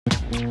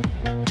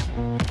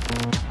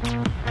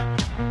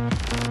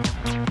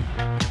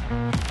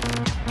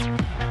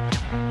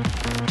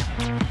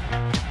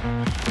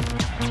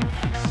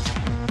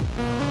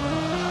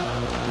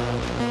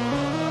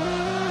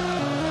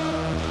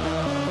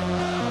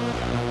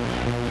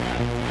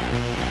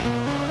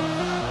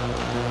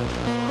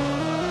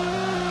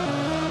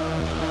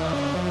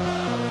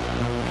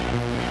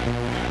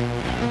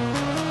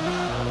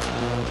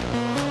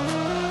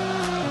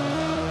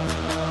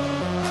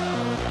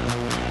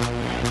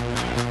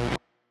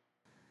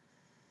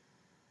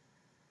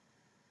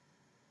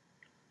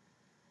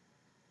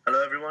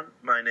Hello everyone,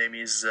 my name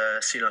is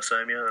Sina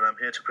Soumya and I'm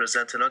here to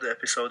present another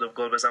episode of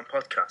Golbazan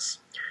Podcast.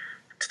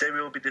 Today we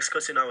will be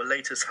discussing our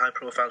latest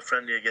high-profile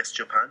friendly against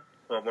Japan,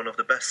 who are one of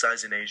the best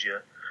sides in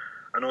Asia,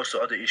 and also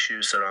other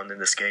issues surrounding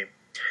this game.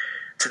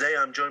 Today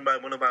I'm joined by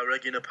one of our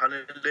regular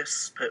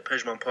panelists,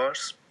 Pejman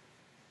Pars,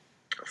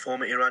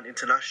 former Iran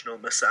international,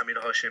 Mr. Amir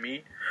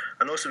Hashemi,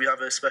 and also we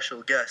have a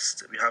special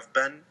guest. We have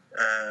Ben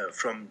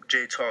from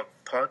J-Talk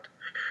Pod,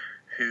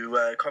 who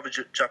covered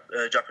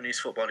Japanese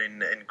football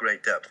in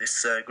great depth.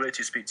 It's great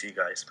to speak to you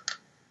guys.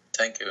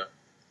 Thank you.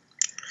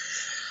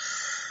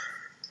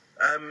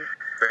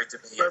 Great to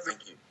be here.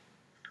 Thank you.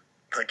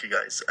 Thank you,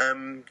 guys.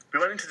 We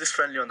went into this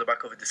friendly on the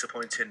back of a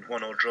disappointing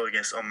 1-0 draw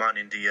against Oman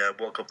in the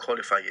World Cup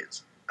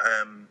qualifiers.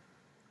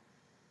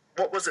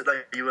 What was it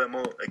that you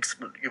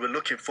were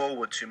looking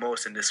forward to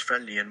most in this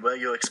friendly, and were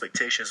your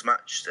expectations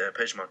matched,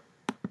 Pejman?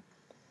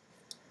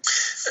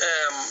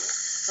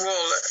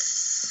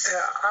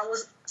 I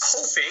was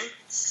hoping,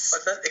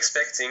 but not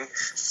expecting,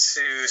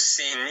 to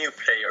see new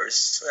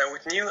players.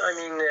 With new, I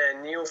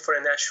mean new for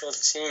a national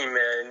team,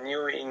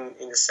 new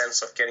in the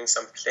sense of getting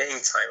some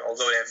playing time,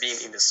 although they have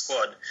been in the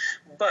squad.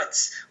 But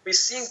we've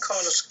seen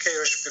Carlos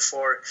Queiroz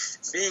before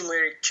being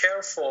very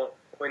careful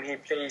when he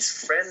plays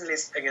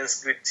friendlies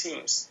against good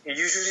teams. He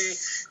usually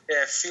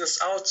fills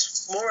out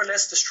more or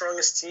less the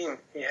strongest team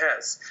he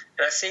has.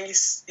 And I think it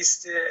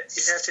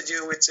has to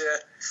do with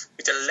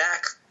the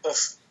lack of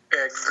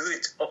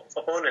good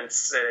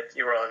opponents that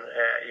Iran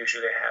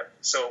usually have.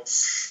 So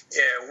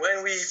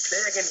when we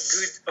play against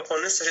good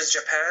opponents such as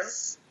Japan,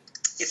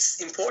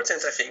 it's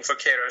important, I think, for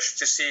Queiroz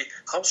to see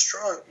how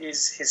strong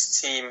is his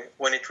team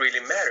when it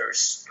really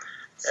matters.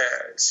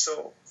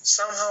 So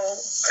somehow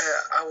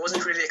I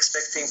wasn't really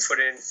expecting for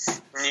the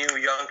new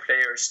young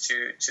players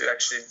to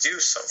actually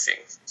do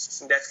something.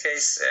 In that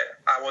case,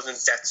 I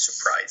wasn't that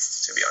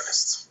surprised, to be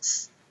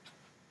honest.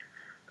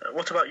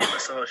 What about you,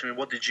 Mr. Hashemi?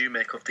 What did you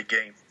make of the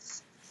game?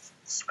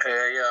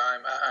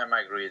 I'm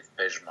agree with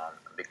Pejman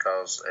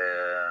because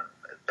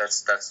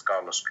that's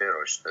Carlos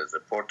Queiroz,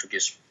 the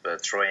Portuguese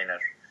trainer.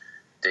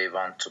 They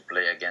want to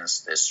play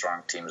against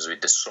strong teams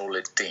with a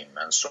solid team,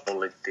 and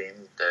solid team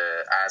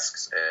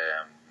asks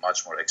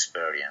much more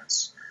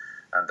experience,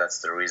 and that's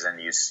the reason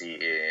you see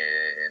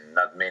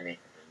not many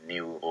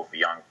new of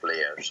young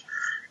players.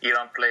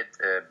 Iran played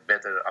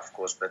better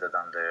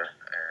than the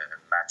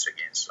match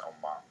against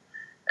Oman.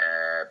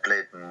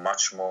 Played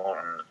much more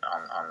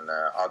on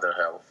the other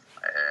half,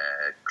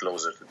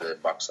 closer to the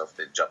box of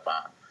the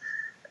Japan.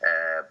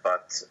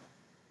 But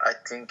I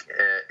think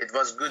it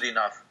was good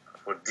enough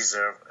for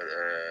deserve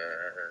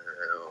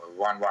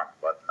 1-1,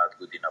 but not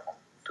good enough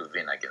to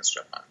win against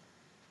Japan.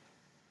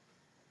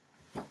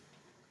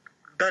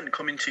 Ben,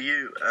 coming to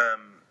you,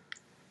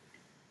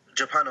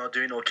 Japan are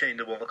doing okay in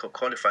the World Cup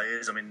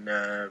qualifiers. I mean,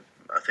 I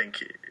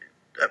think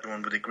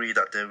everyone would agree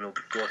that they will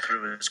go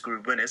through as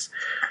group winners.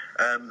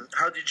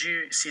 How did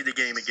you see the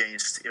game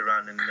against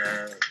Iran, and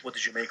what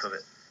did you make of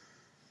it?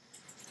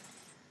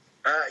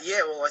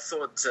 I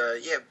thought,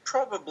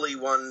 probably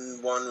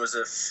 1-1 was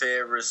a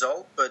fair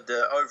result, but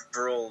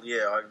overall,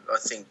 I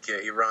think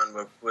Iran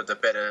were the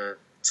better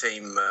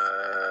team,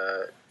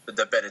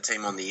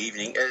 on the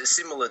evening.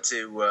 Similar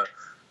to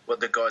what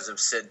the guys have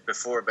said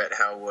before about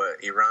how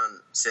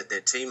Iran set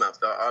their team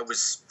up. I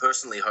was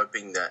personally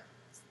hoping that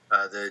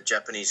the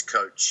Japanese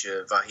coach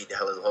Vahid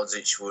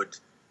Halilhodžić would,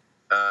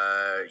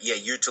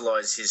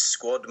 utilise his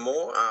squad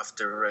more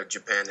after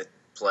Japan had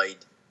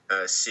played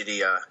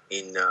Syria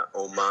in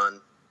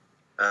Oman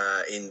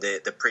in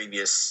the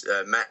previous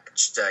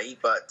match day.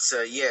 But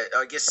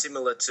I guess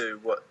similar to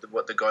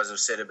what the guys have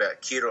said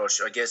about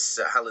Queiroz, I guess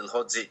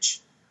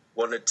Halilhodžić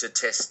wanted to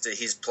test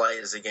his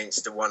players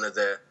against one of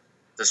the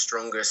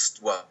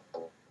strongest,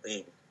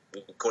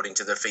 according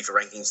to the FIFA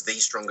rankings, the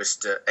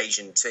strongest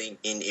Asian team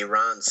in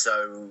Iran.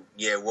 So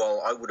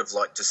while I would have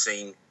liked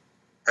to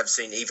have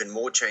seen even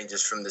more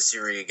changes from the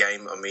Syria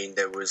game. I mean,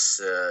 there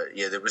was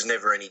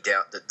never any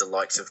doubt that the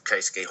likes of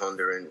Keisuke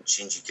Honda and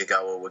Shinji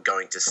Kagawa were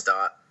going to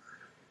start.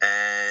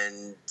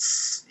 And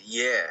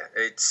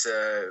it's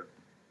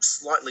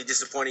slightly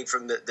disappointing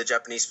from the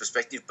Japanese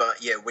perspective.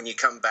 But when you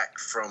come back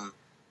from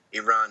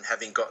Iran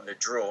having gotten a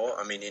draw,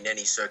 I mean, in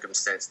any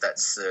circumstance,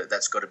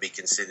 that's got to be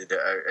considered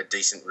a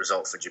decent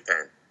result for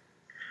Japan.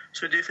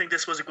 So do you think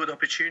this was a good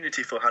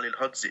opportunity for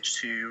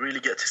Halilhodžić to really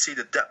get to see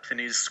the depth in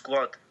his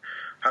squad,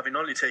 having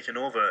only taken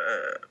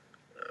over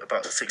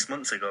about 6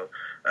 months ago?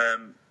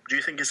 Do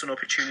you think it's an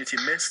opportunity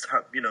missed?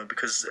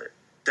 Because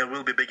there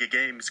will be bigger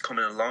games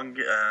coming along,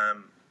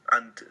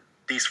 and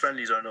these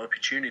friendlies are an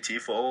opportunity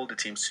for all the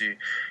teams to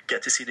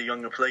get to see the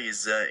younger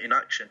players in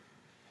action.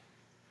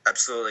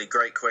 Absolutely,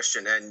 great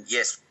question. And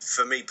yes,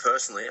 for me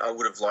personally, I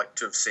would have liked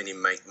to have seen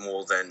him make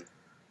more than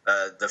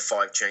the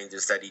 5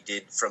 changes that he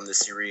did from the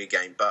Syria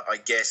game. But I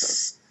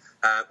guess,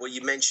 well,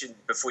 you mentioned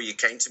before you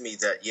came to me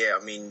that,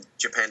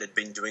 Japan had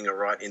been doing all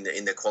right in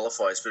the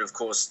qualifiers. But, of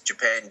course,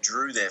 Japan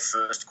drew their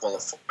first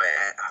qualifier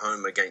at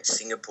home against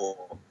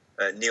Singapore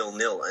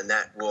 0-0. And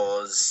that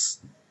was,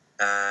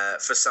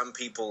 for some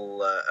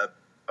people,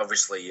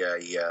 obviously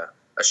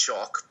a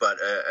shock. But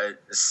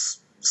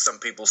some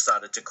people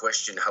started to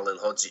question Halil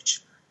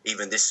Hodzic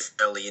even this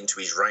early into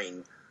his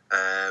reign.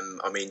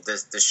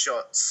 The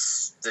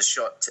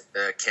shot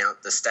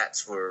count, the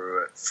stats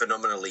were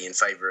phenomenally in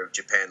favour of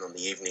Japan on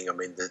the evening.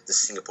 The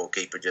Singapore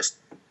keeper just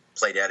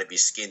played out of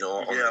his skin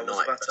on the night. I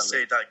was about to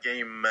say that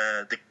game,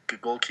 the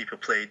goalkeeper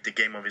played the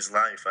game of his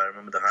life. I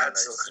remember the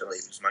highlights. Absolutely.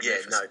 It was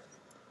magnificent.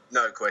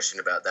 No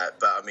question about that.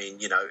 But,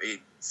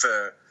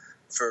 for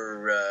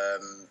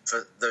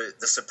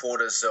the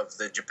supporters of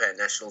the Japan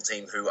national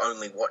team who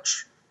only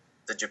watch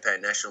the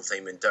Japan national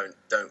team and don't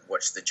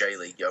watch the J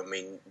League,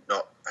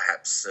 not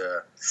perhaps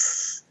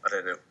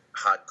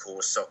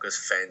hardcore soccer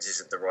fans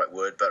isn't the right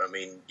word, but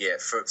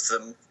for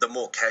the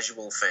more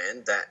casual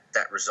fan,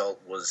 that result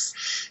was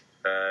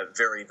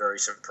very, very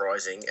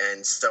surprising.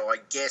 And so I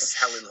guess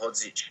Halil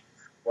Hodzic,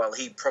 while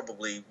he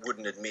probably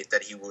wouldn't admit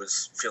that he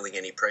was feeling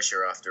any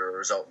pressure after a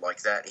result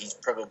like that, he's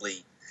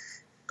probably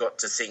got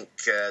to think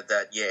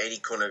that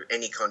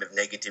any kind of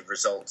negative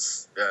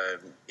results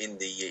in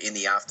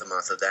the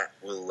aftermath of that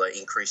will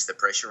increase the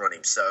pressure on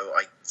him. So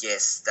I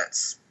guess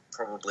that's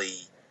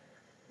probably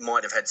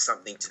might have had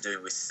something to do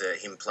with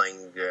him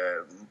playing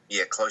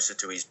closer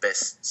to his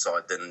best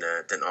side than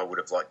I would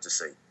have liked to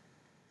see.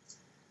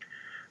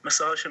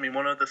 Mr. Hashemi,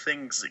 one of the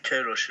things that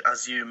Queiroz,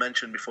 as you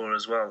mentioned before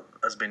as well,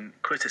 has been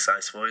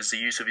criticised for is the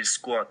use of his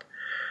squad.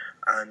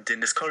 And in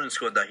this current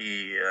squad that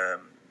he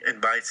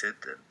invited,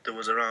 there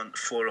was around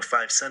 4 or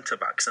 5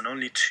 centre-backs, and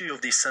only 2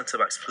 of these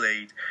centre-backs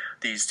played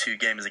these 2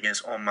 games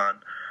against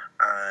Oman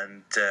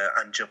and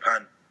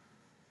Japan.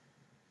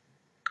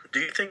 Do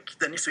you think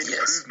there needs to be an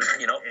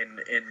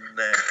improvement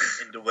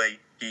in the way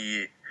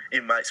he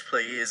invites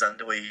players and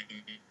the way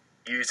he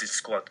uses his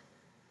squad?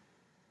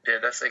 Yeah,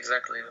 that's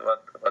exactly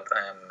what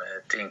I am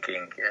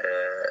thinking,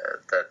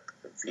 that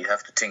we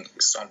have to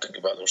think something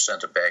about our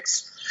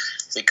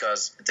centre-backs,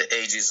 because the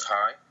age is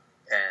high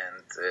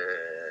and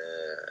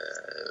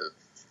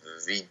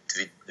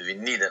we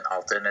need an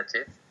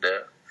alternative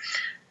there.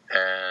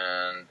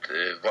 And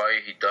why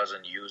he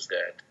doesn't use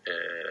that,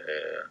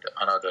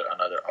 another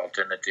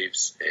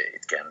alternatives,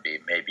 it can be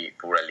maybe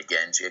Burali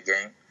Genji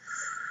again,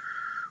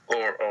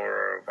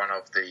 or one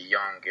of the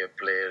young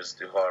players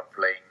who are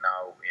playing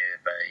now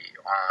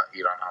by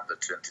Iran under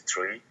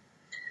 23.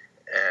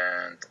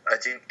 And I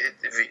think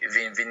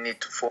we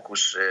need to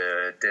focus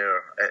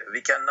there.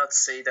 We cannot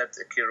say that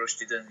Queiroz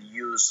didn't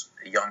use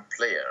young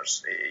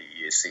players.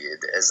 You see,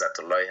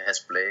 Ezzatullah has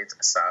played,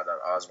 Saad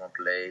Al-Azman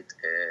played,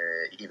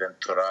 even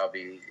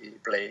Torabi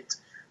played.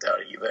 They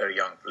are very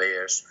young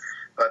players.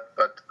 But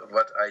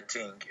what I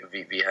think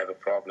we have a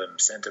problem,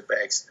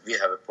 centre-backs, we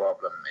have a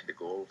problem in the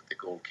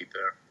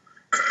goalkeeper.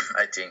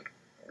 I think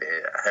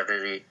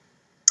Hariri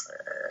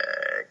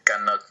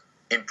cannot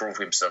improve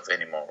himself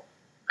anymore.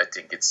 I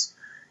think he's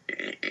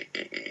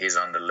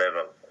on the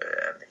level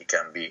and he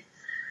can be.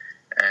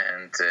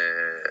 And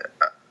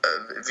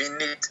we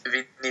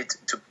need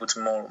to put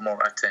more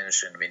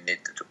attention. We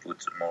need to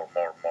put more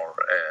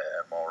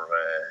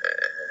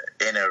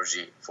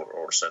energy for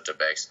our centre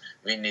backs.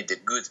 We need a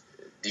good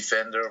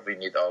defender. We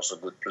need also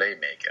good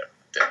playmaker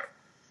there.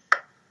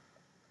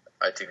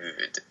 I think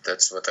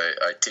that's what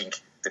I think.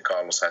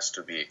 Carlos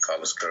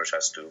Queiroz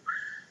has to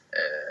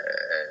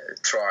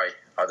try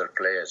other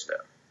players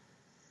there.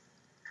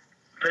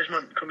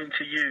 Pejman, coming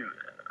to you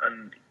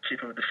and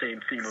keeping with the same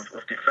theme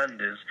of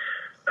defenders,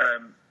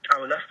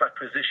 our left-back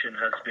position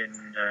has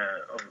been,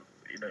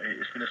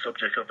 it's been a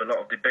subject of a lot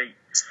of debate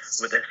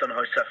with Ehsan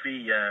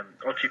Haisafi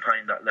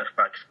occupying that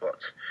left-back spot.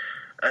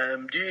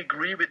 Do you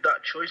agree with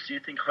that choice? Do you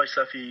think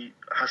Haisafi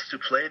has to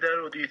play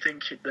there, or do you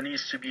think there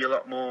needs to be a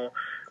lot more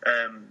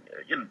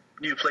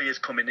new players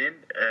coming in,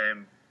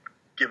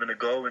 given a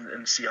go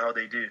and see how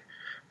they do?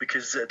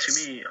 Because to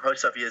me,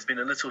 Haisafi has been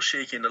a little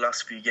shaky in the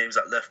last few games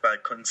at left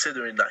back,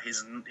 considering that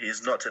he's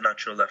not a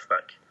natural left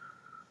back.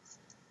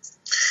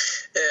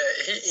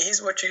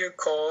 He's what you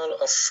call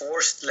a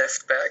forced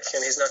left back,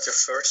 and he's not the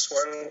first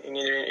one in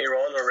either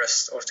Iran or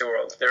rest of the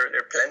world. There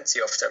are plenty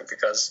of them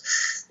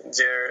because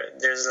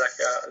there's like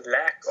a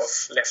lack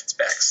of left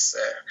backs.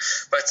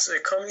 But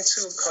coming to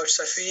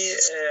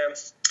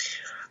Haisafi,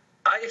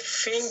 I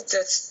think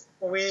that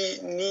we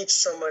need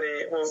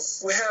somebody. Well,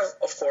 we have,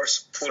 of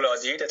course,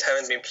 Pouladi that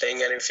haven't been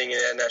playing anything in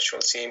a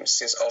national team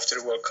since after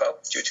the World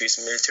Cup due to his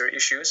military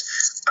issues.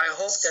 I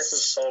hope that will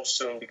solve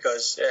soon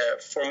because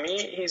for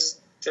me, he's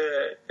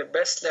the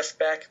best left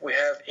back we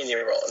have in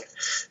Iran.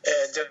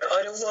 The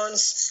other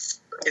ones,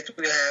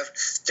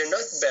 they're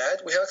not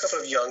bad. We have a couple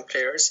of young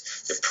players.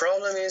 The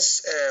problem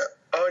is,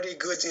 are they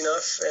good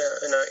enough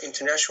on an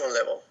international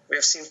level? We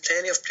have seen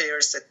plenty of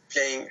players that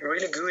playing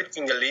really good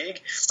in the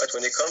league, but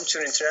when they come to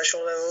an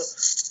international level,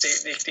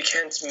 they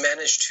can't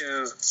manage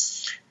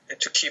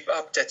to keep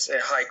up that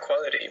high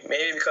quality.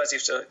 Maybe because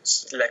of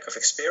the lack of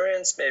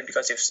experience, maybe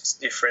because of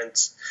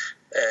different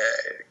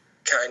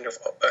kind of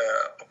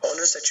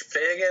opponents that you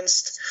play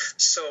against.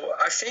 So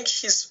I think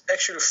he's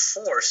actually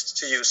forced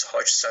to use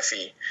Haj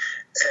Safi.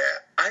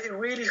 I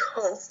really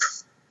hope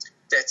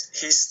that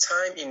his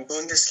time in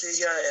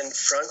Bundesliga and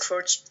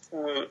Frankfurt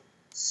will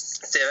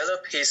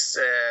develop his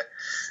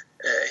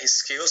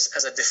skills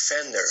as a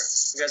defender,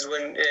 because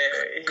when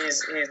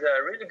he's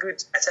a really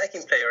good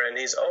attacking player and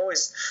he's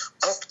always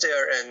up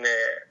there and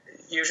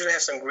usually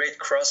have some great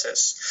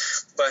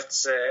crosses, but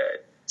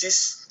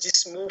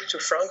this move to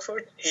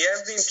Frankfurt, he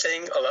has been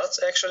playing a lot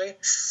actually.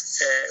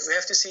 We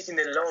have to see it in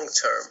the long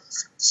term.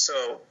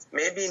 So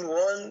maybe in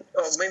 1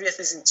 or maybe at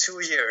least in 2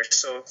 years.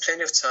 So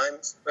plenty of time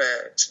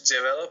to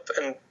develop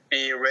and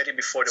be ready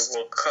before the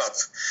World Cup.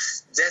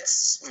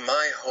 That's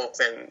my hope,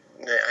 and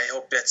I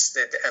hope that's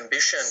the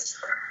ambition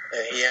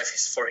he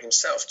has for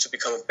himself, to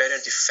become a better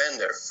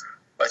defender.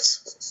 But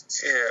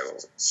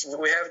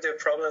we have the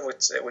problem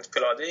with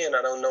Peladi, and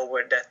I don't know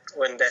when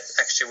that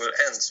actually will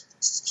end.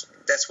 So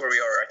that's where we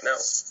are right now.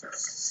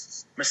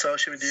 Mr.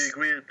 Hashimi, do you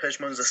agree with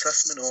Pejman's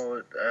assessment,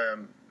 or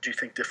do you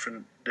think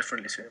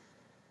differently to him?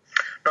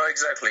 No,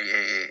 exactly.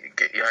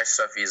 Haj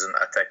Safi is an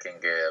attacking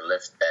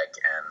left back,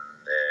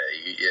 and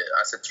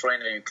as a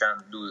trainer, you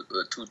can do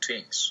two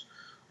things: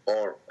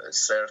 or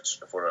search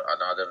for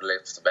another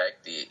left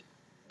back.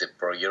 The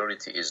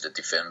priority is the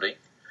defending.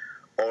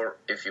 Or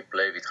if you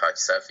play with Haj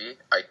Safi,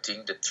 I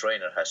think the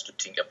trainer has to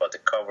think about the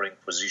covering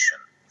position.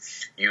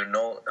 You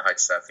know, Haj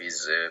Safi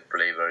is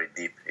play very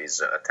deep,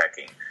 is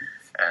attacking,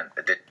 and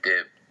the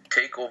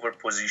takeover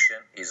position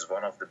is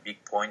one of the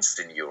big points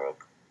in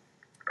Europe,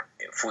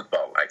 in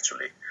football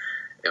actually.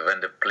 When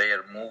the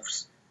player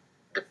moves,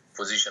 the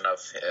position of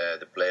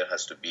the player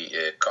has to be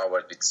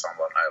covered with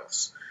someone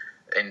else.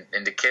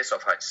 In the case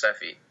of Haj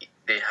Safi,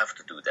 they have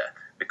to do that,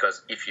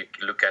 because if you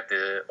look at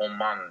the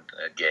Oman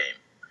game,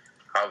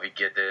 how we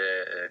get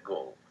a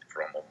goal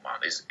from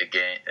Oman is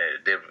again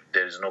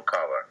there is no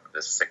cover,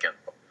 the second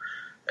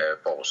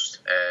post.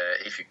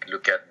 If you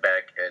look at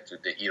back to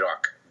the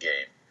Iraq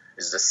game,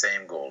 it's the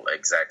same goal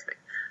exactly.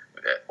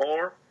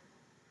 Or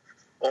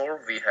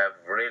we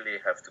really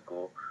have to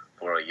go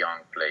for a young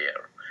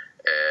player.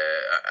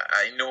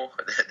 I know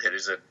that there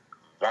is a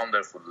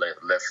wonderful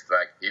left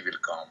back. He will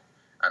come,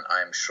 and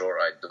I'm sure,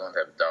 I don't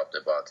have doubt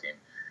about him.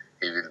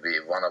 He will be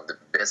one of the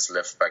best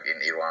left back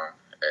in Iran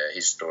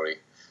history.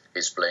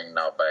 He's playing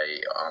now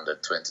by under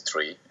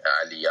 23,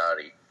 Ali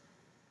Yari.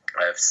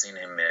 I have seen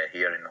him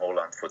here in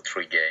Holland for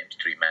 3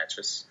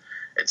 matches.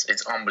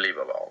 It's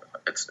unbelievable.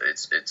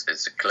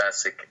 It's a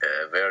classic,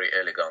 very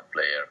elegant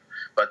player,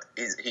 but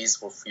he's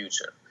for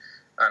future.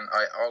 And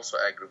I also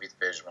agree with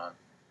Pejman.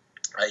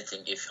 I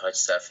think if Haj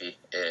Safi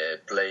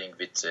playing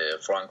with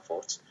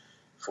Frankfurt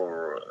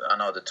for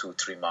another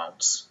 2-3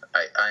 months,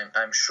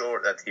 I'm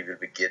sure that he will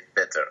get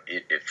better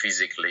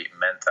physically,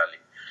 mentally.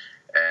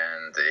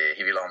 And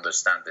he will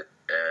understand it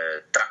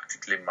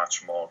tactically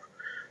much more,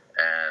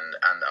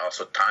 and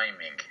also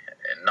timing,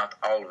 and not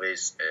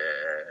always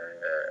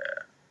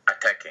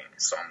attacking.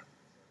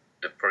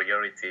 The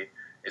priority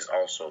is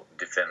also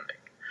defending.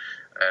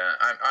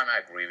 I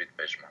agree with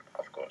Pejman,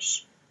 of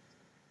course.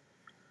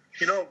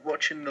 You know,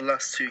 watching the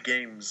last 2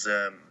 games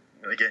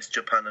against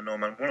Japan and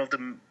Oman, one of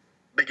the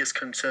biggest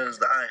concerns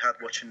that I had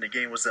watching the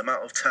game was the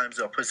amount of times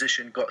the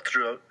opposition got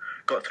through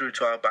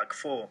to our back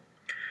four.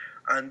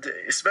 And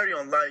it's very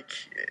unlike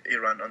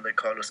Iran under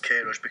Carlos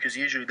Queiroz, because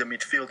usually the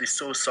midfield is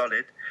so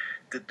solid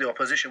that the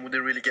opposition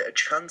wouldn't really get a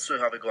chance to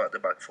have a go at the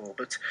back four.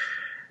 But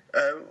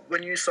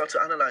when you start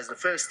to analyse, the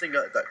first thing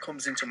that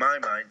comes into my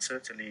mind,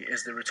 certainly,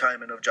 is the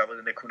retirement of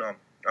Javad Nekunam,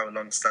 our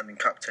long-standing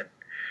captain.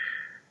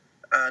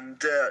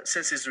 And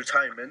since his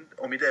retirement,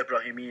 Omid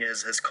Ebrahimi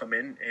has come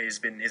in. He's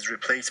been his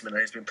replacement,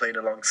 and he's been playing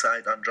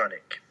alongside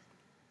Andranik.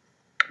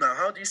 Now,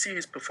 how do you see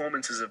his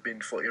performances have been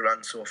for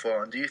Iran so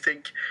far? And do you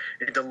think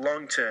in the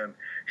long term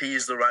he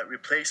is the right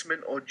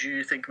replacement, or do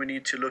you think we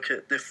need to look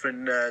at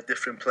different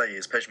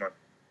players? Pejman?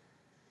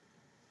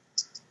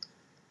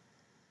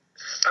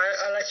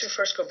 I'd like to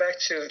first go back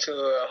to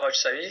Haj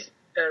Safi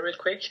real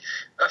quick.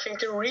 I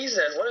think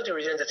one of the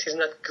reasons that he's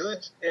not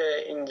good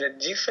in the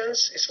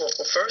defense is, well,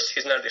 first,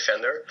 he's not a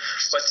defender,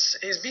 but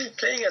he's been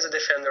playing as a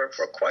defender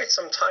for quite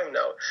some time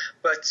now.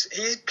 But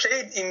he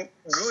played in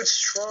good,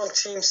 strong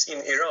teams in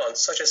Iran,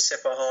 such as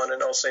Sepahan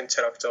and also in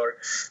Teraktor.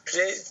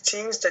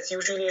 Teams that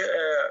usually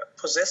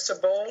possess the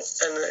ball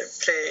and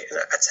play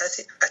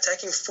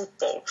attacking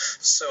football.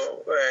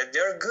 So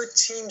there are good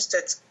teams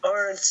that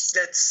aren't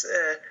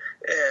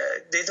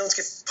they don't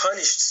get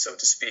punished, so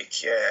to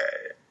speak,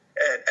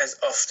 as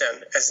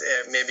often as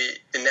maybe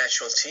the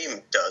national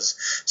team does.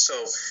 So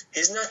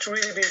he's not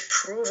really been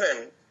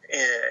proven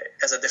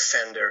as a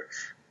defender.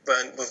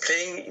 when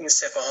playing in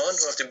Sepahan,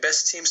 one of the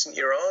best teams in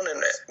Iran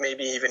and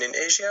maybe even in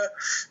Asia,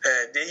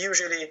 they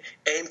usually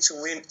aim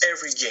to win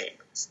every game.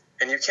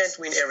 And you can't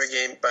win every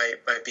game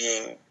by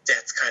being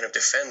that kind of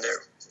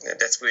defender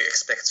that we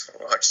expect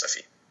from Haj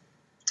Safi.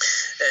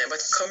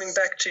 But coming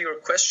back to your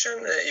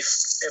question, if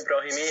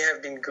Ebrahimi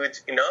have been good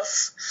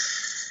enough,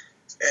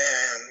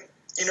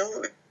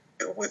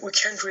 we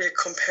can't really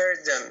compare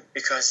them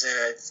because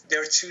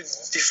they're two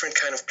different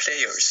kind of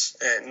players.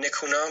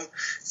 Nekounam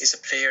is a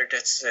player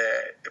that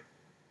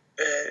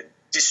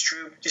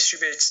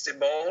distributes the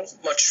ball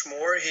much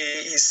more.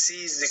 He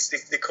sees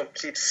the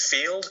complete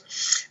field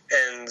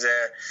and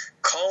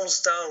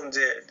calms down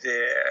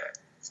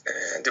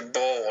the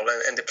ball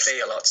and the play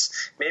a lot.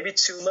 Maybe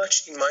too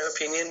much, in my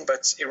opinion,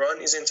 but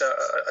Iran isn't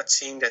a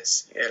team that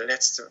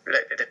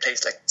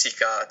plays like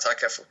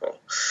Taka football.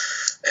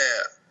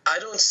 I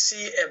don't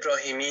see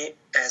Ebrahimi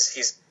as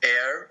his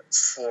heir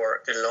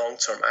for the long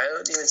term. I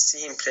don't even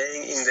see him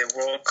playing in the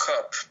World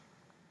Cup.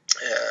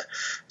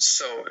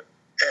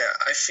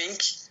 I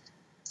think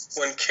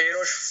when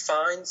Queiroz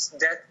finds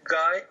that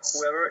guy,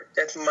 whoever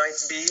that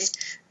might be,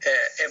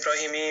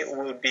 Ebrahimi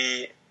will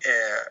be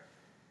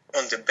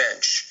on the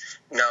bench.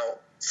 Now,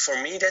 for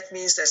me, that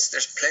means that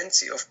there's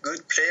plenty of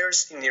good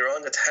players in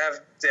Iran that have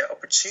the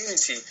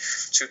opportunity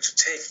to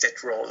take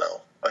that role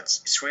now. But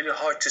it's really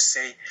hard to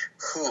say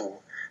who.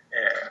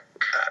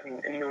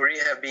 Nouri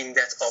have been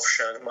that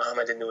option,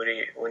 Mohamed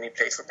Nouri, when he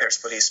played for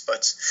Persepolis,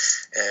 but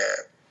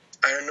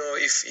I don't know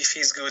if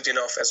he's good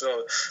enough as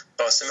well.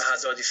 Bassem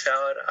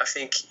Haddadi-Farr, I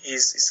think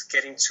he's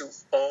getting too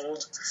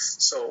old,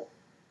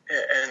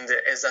 and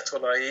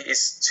Ezzatullahi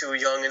is too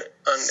young and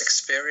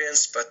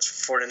unexperienced, but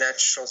for the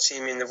national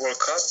team in the World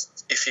Cup,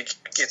 if he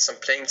gets some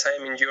playing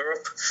time in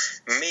Europe,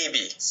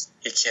 maybe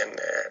he can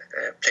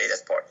play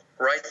that part.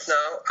 Right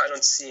now, I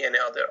don't see any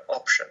other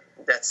option.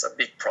 That's a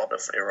big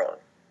problem for Iran.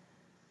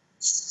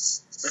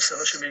 Mr.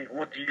 Hashemi,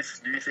 what do you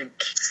think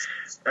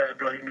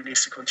Ebrahimi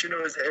needs to continue?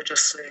 Or is it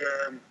just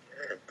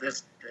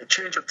there's a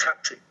change of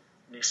tactic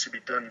needs to be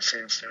done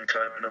since the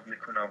retirement of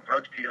Nekounam? How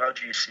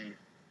do you see it?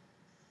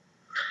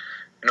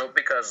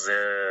 Because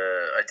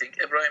I think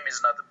Ebrahim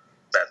is not a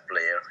bad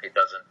player. He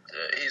doesn't.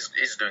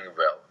 He's doing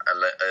well.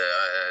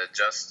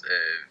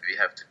 We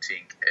have to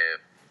think.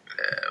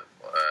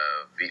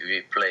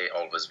 We play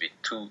always with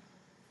two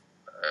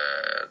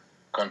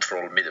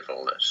control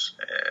midfielders.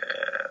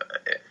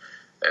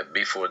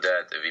 Before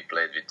that, we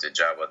played with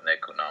Javad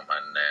Nekounam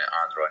and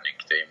Andra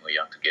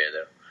Niktemoyan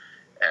together,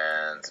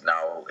 and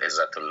now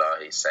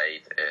Ezzatullahi,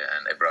 Said,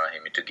 and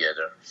Ebrahimi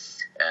together,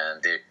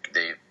 and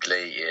they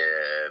play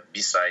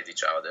beside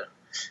each other.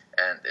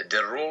 And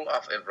the role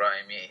of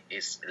Ebrahimi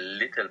is a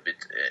little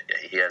bit.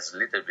 He has a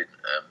little bit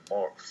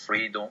more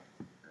freedom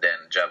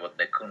than Javad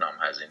Nekounam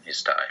has in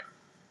his time.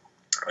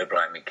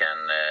 Ebrahimi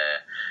can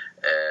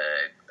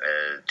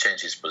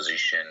change his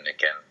position,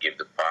 can give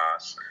the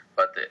pass,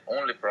 but the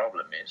only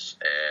problem is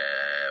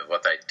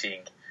what I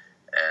think,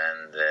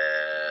 and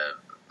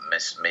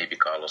maybe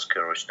Carlos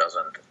Queiroz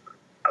doesn't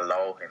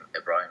allow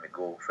Ebrahimi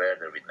go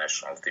further with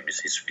national team, is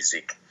his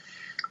physique,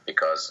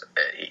 because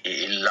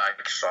he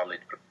likes solid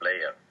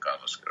player,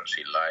 Carlos Queiroz.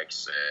 He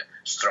likes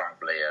strong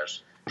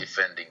players,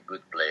 defending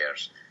good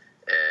players.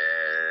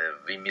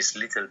 We miss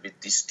little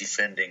bit this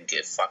defending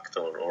factor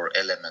or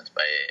element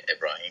by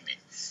Ebrahimi,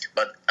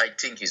 but I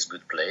think he's a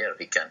good player.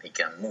 He can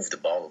move the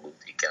ball good.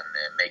 He can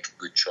make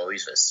good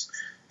choices.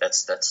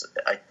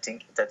 I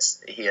think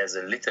he has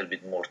a little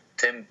bit more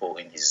tempo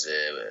in his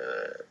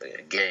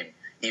game,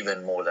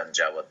 even more than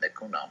Javad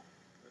Nekounam.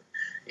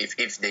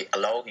 If they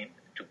allow him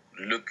to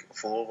look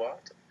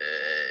forward,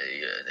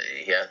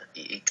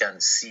 he can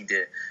see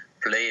the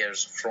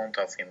players in front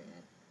of him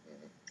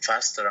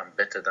faster and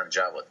better than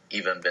Javad,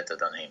 even better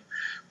than him.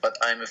 But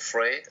I'm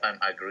afraid, I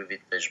agree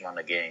with Pejman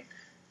again,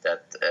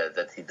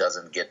 that he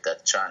doesn't get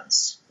that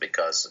chance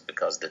because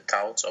the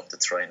thoughts of the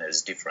trainer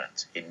is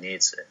different. He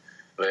needs a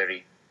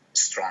very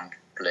strong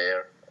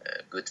player,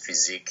 good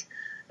physique.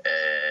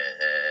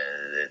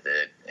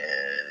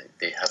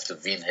 They have to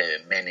win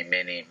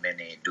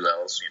many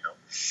duels.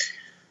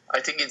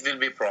 I think it will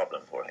be a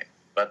problem for him.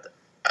 But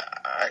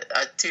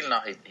till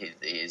now, he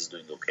is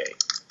doing okay.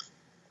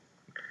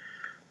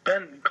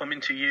 Ben,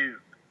 coming to you,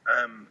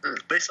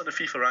 based on the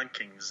FIFA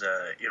rankings,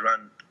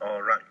 Iran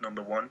are ranked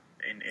number 1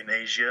 in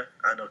Asia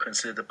and are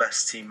considered the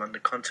best team on the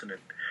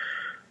continent.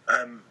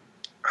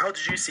 How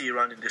did you see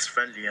Iran in this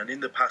friendly and in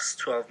the past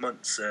 12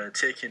 months,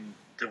 taking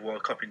the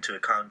World Cup into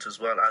account as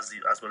well as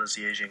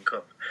the Asian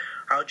Cup?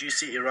 How do you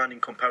see Iran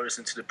in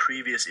comparison to the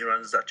previous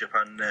Irans that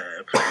Japan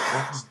played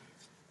against?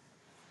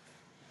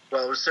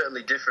 Well, it was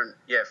certainly different,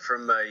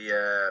 from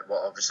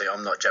obviously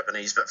I'm not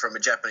Japanese, but from a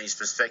Japanese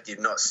perspective,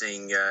 not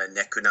seeing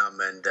Nekounam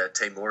and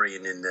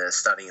Teimourian in the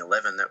starting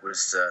 11, that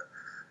was a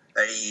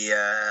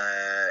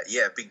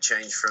big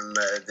change from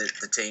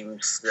the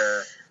teams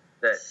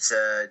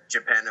that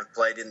Japan have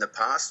played in the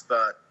past.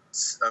 But,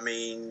 I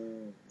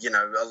mean,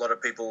 a lot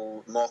of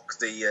people mock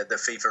the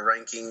FIFA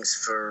rankings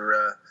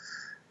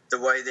the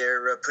way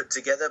they're put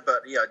together.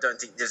 But yeah, I don't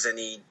think there's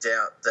any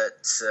doubt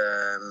that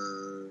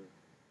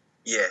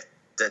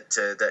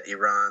that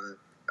Iran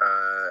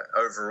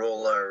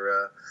overall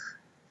are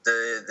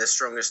the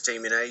strongest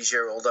team in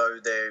Asia. Although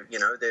they're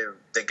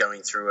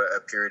going through a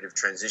period of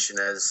transition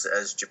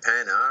as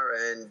Japan are,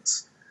 and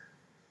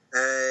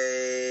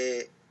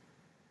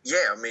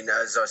I mean,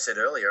 as I said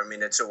earlier, I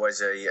mean, it's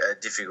always a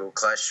difficult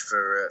clash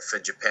for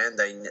Japan.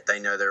 They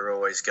know they're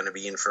always going to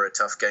be in for a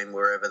tough game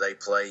wherever they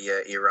play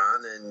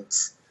Iran, and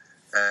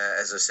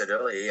as I said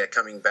earlier,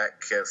 coming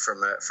back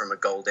from a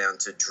goal down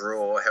to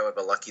draw,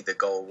 however lucky the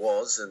goal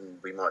was,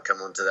 and we might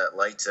come on to that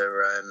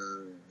later. I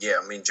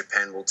mean,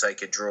 Japan will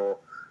take a draw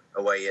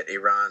away at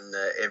Iran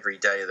every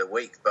day of the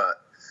week,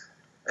 but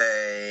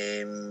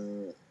I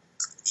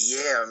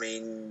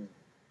mean,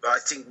 I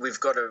think we've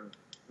got to.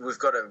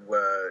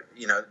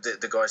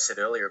 The guy said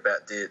earlier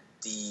about the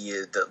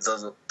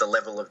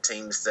level of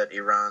teams that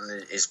Iran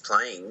is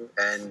playing,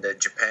 and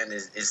Japan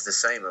is the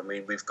same. I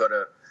mean, we've got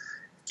to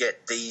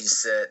get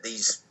these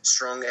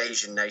strong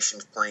Asian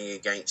nations playing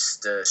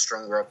against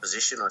stronger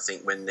opposition. I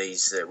think when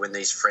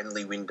these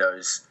friendly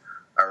windows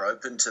are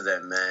open to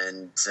them,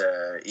 and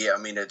I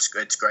mean,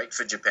 it's great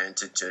for Japan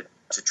to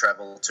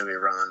travel to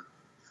Iran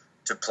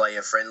to play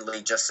a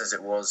friendly, just as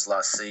it was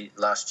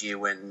last year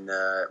when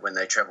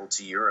they travelled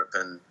to Europe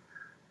and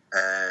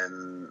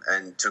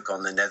took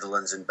on the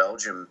Netherlands and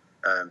Belgium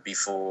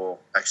before.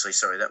 Actually,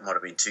 sorry, that might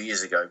have been 2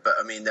 years ago. But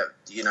I mean, that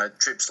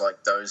trips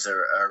like those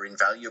are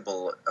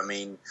invaluable. I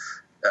mean,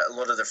 a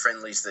lot of the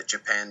friendlies that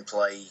Japan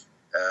play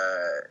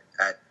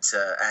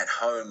at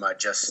home are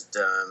just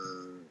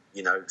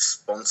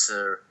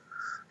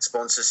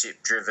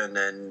sponsorship driven,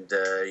 and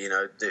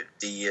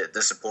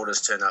the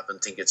supporters turn up and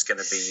think it's going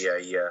to be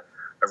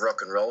a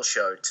rock and roll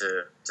show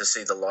to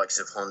see the likes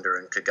of Honda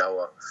and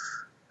Kagawa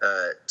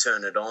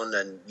turn it on,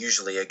 and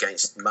usually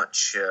against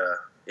much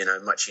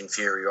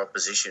inferior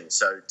opposition.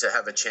 So to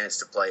have a chance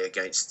to play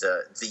against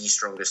the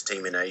strongest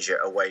team in Asia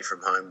away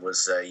from home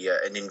was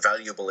an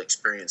invaluable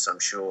experience, I'm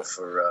sure,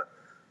 for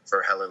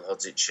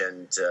Halilhodžić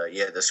and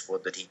the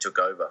squad that he took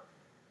over.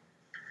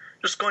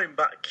 Just going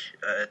back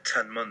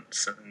 10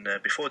 months and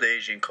before the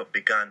Asian Cup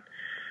began,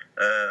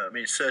 I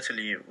mean,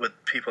 certainly with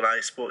people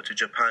I spoke to,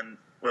 Japan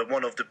were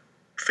one of the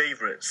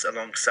favourites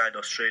alongside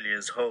Australia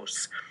as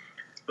hosts.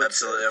 But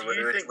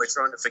absolutely, we're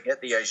trying to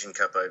forget the Asian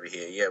Cup over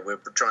here. Yeah, we're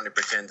trying to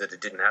pretend that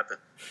it didn't happen.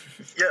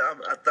 Yeah,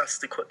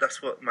 that's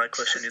what my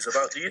question is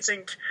about. Do you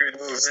think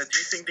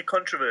the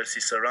controversy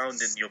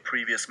surrounding your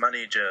previous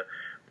manager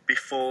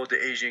before the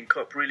Asian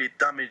Cup really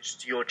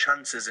damaged your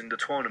chances in the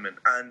tournament?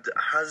 And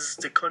has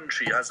the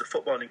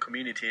footballing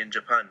community in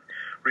Japan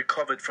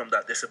recovered from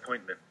that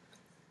disappointment?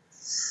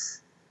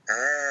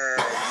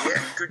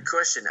 Good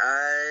question.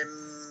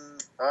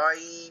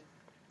 I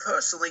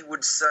personally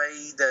would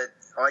say that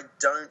I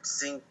don't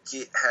think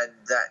it had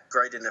that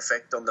great an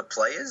effect on the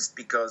players,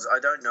 because I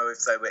don't know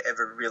if they were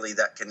ever really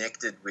that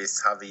connected with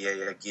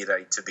Javier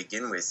Aguirre to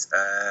begin with.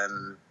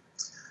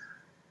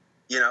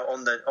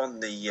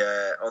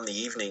 On the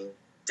evening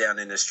down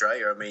in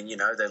Australia, I mean,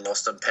 they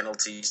lost on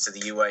penalties to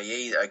the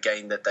UAE, a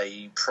game that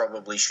they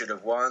probably should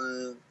have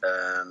won.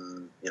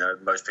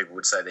 Most people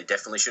would say they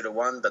definitely should have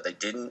won, but they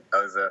didn't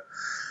over,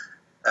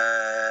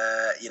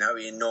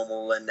 in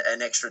normal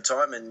and extra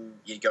time, and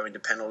you go into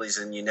penalties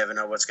and you never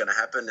know what's going to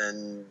happen.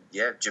 And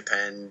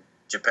Japan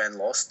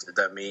lost.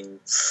 I mean,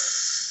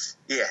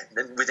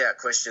 without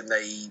question,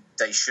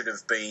 they should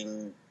have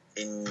been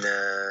in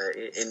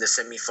the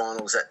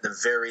semi-finals at the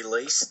very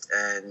least,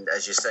 and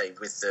as you say,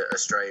 with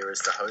Australia as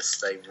the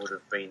host, they would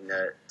have been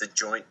the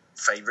joint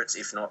favourites,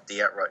 if not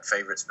the outright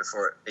favourites,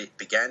 before it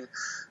began.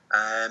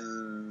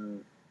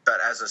 But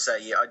as I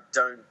say, I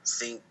don't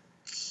think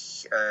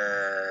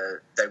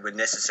they were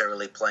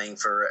necessarily playing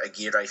for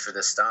Aguirre from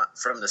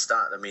the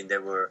start. I mean,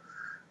 there were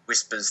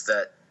whispers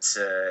that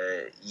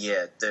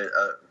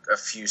a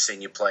few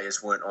senior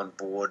players weren't on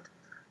board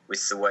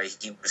with the way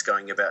he was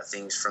going about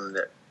things from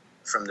the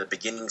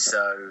beginning.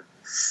 So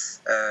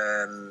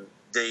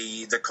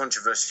the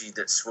controversy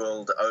that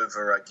swirled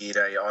over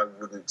Aguirre, I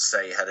wouldn't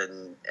say had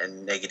a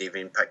negative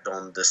impact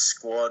on the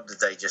squad.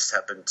 They just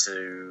happened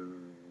to,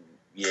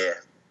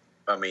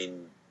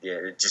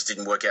 it just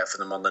didn't work out for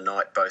them on the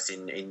night, both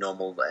in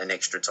normal and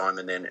extra time,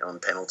 and then on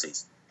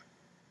penalties.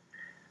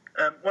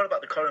 What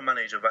about the current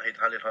manager, Vahid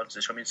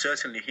Halilhodžić? I mean,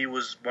 certainly he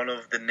was one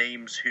of the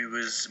names who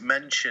was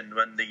mentioned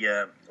when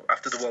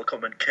after the World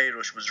Cup, when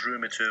Queiroz was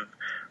rumoured to have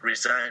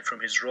resigned from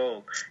his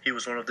role. He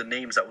was one of the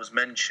names that was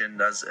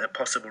mentioned as a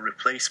possible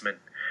replacement.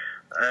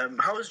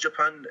 How has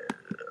Japan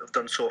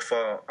done so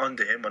far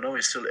under him? I know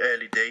it's still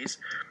early days,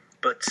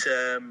 but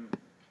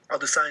are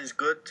the signs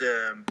good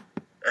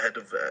ahead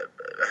of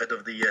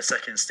the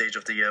second stage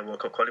of the World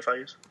Cup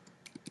qualifiers?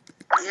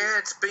 Yeah,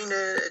 it's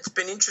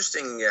been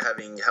interesting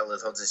having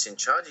Halilhodžić in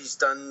charge. He's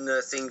done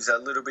things a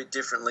little bit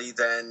differently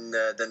than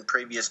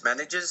previous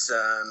managers.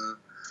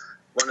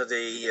 One of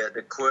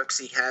the quirks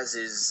he has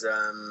is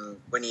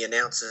when he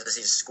announces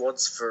his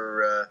squads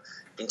for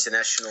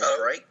international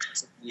break.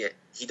 Yeah,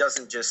 he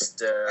doesn't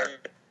just.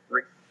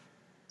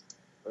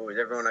 Oh, is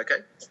everyone okay?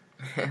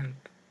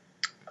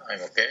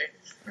 I'm okay.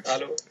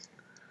 Hello.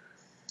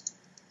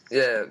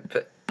 Yeah,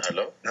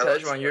 Hello?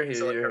 Pejman, you're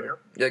here.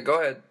 Yeah,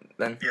 go ahead,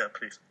 Ben. Yeah,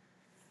 please.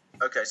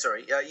 Okay,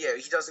 sorry. Yeah,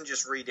 he doesn't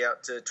just read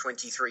out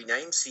 23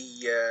 names.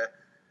 He's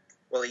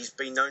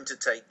been known to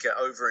take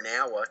over an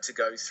hour to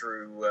go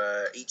through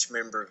each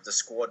member of the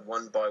squad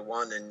one by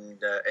one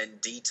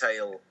and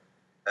detail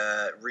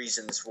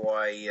reasons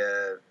why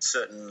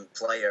certain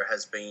player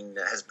has been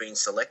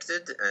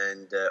selected,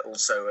 and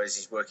also as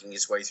he's working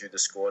his way through the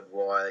squad,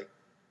 why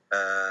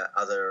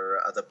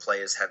other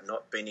players have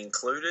not been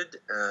included.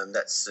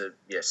 That's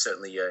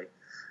certainly a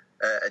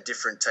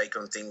different take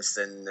on things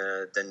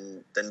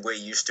than we're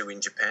used to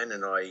in Japan,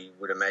 and I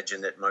would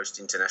imagine that most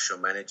international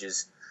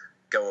managers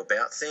go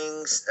about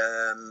things.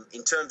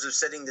 In terms of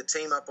setting the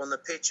team up on the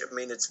pitch, I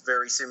mean, it's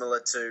very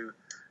similar to,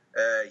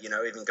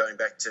 even going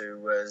back to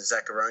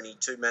Zaccaroni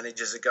 2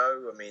 managers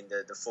ago. I mean,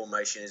 the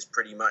formation is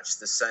pretty much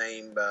the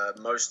same.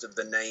 Most of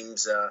the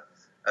names are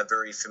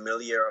very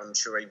familiar, I'm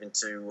sure, even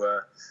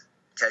to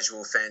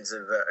casual fans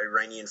of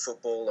Iranian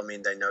football. I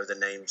mean, they know the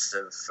names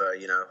of,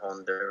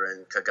 Honda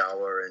and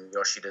Kagawa and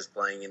Yoshida's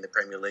playing in the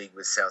Premier League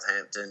with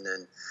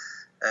Southampton.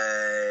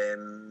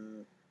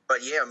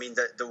 But yeah, I mean,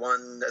 the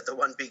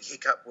one big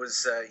hiccup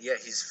was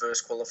his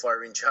first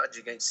qualifier in charge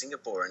against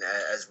Singapore, and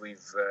as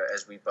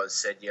we both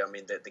said, I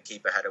mean, the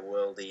keeper had a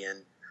worldie,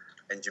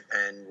 and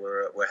Japan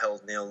were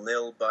held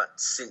 0-0. But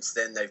since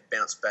then, they've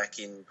bounced back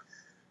in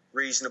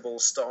reasonable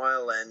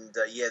style, and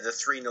the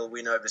 3-0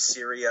 win over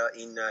Syria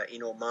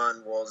in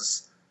Oman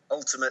was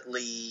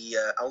ultimately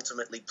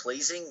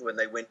pleasing. When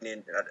they went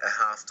in at a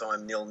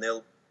half-time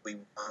 0-0, we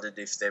wondered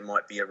if there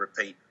might be a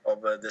repeat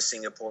of the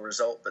Singapore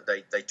result, but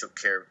they took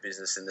care of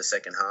business in the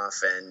second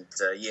half, and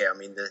I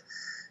mean,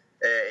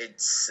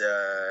 it's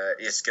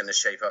going to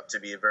shape up to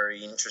be a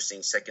very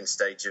interesting second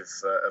stage of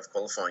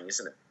qualifying,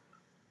 isn't it?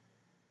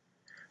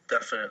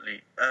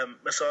 Definitely.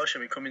 Mr.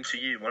 Hashemi, coming to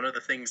you, one of the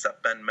things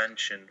that Ben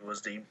mentioned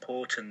was the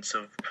importance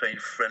of playing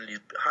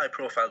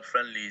high-profile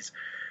friendlies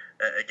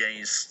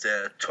against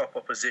top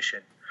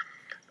opposition.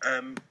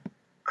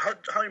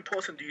 How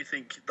important do you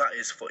think that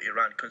is for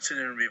Iran,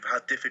 considering we've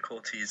had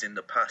difficulties in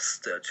the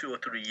past 2 or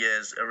 3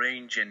 years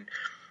arranging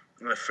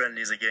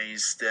friendlies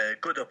against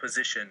good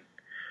opposition?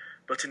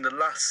 But in the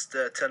last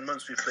 10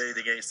 months, we played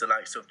against the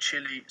likes of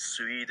Chile,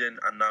 Sweden,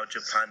 and now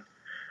Japan.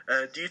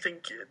 Do you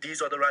think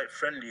these are the right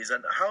friendlies?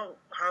 And how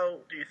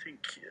do you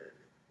think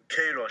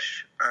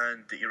Queiroz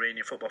and the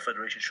Iranian Football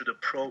Federation should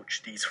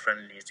approach these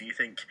friendlies? Do you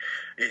think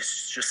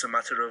it's just a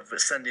matter of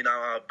sending out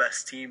our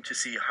best team to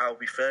see how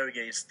we fare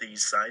against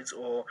these sides,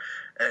 or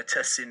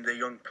testing the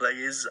young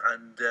players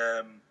and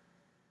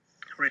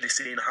really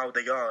seeing how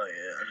they are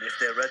and if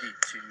they're ready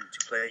to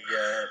play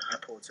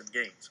important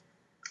games?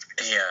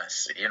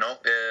 Yes,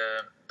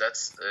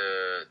 that's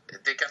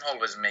they can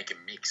always make a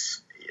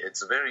mix.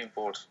 It's very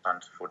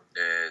important for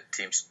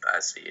teams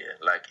as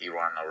like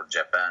Iran or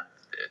Japan.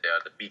 They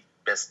are the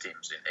best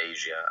teams in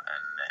Asia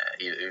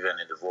and even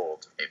in the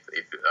world.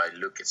 If I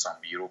look at some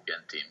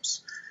European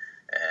teams,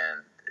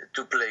 and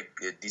to play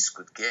these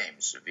good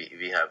games,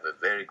 we have a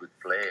very good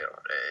player.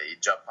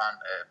 Japan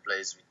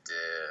plays with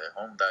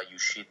Honda,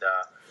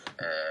 Yoshida,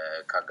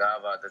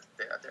 Kagawa.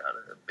 They are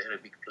a very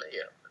big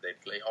player. They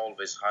play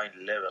always high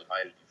level,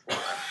 and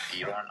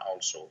Iran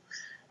also.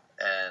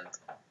 And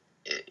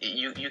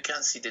you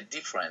can see the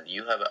difference.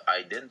 You have an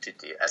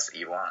identity as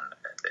Iran.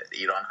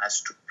 Iran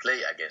has to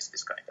play against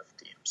this kind of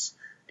teams.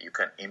 You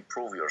can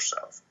improve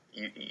yourself.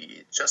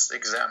 Just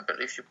example,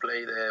 if you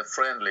play the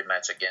friendly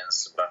match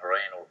against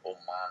Bahrain or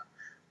Oman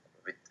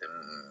with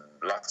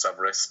lots of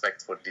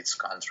respect for these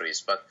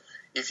countries, but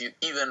if you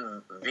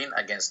even win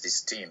against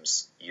these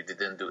teams, you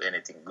didn't do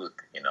anything good,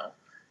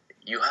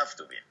 You have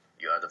to win.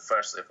 You are the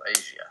first of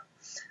Asia.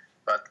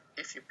 But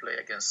if you play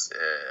against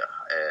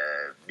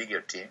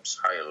bigger teams,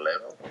 higher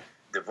level,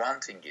 the one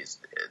thing is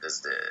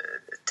there's the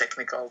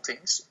technical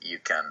things. You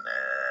can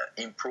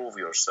improve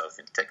yourself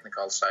in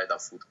technical side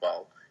of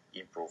football,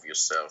 improve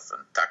yourself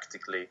and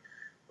tactically.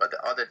 But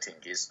the other thing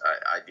is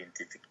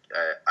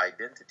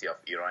identity of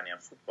Iranian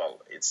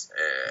football. It's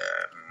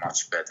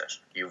much better.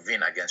 You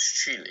win against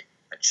Chile,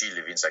 and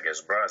Chile wins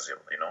against Brazil.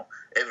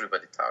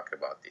 Everybody talk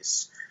about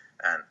this,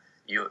 and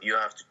you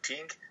have to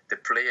think the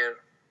player.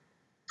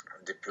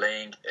 The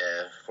playing,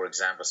 for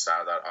example,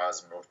 Sardar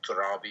Azm or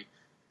Turabi,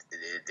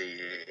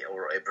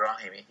 or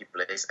Ibrahimi, he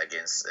plays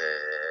against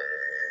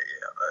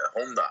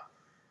Honda,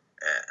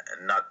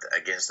 not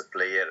against a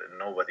player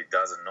nobody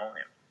doesn't know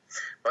him.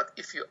 But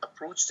if you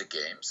approach the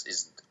games,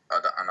 is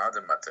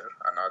another matter,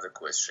 another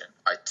question.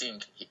 I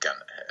think he can,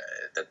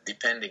 that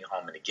depending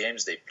how many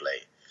games they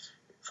play.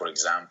 For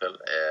example,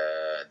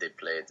 they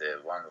played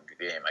one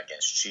game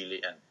against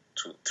Chile and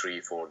 2,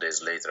 3, 4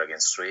 days later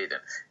against Sweden.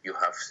 You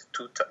have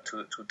two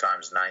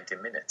times 90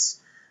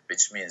 minutes,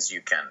 which means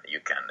you can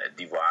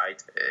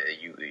divide.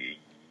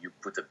 You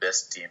put the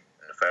best team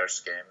in the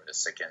first game, the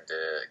second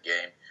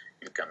game.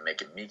 You can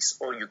make a mix,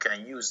 or you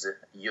can use the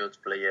youth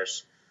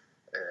players.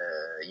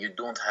 You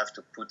don't have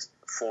to put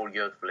 4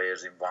 youth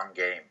players in one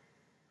game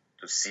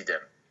to see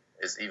them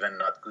is even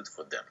not good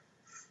for them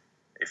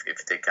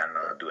if they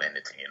cannot do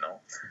anything,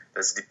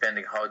 That's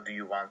depending how do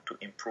you want to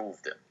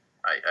improve them.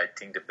 I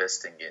think the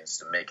best thing is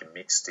to make a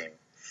mixed team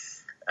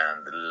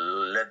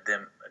and let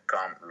them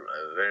come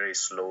very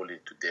slowly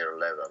to their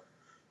level.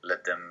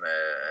 Let them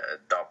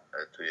adapt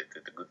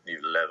to the good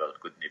level,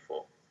 good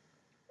niveau.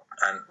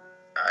 And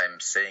I'm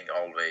saying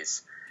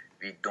always,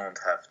 we don't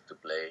have to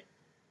play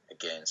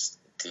against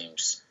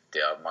teams they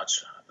are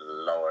much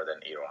lower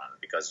than Iran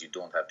because you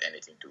don't have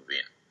anything to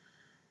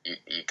win.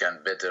 You can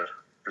better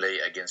play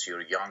against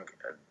your young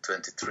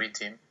 23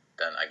 team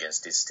than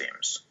against these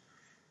teams.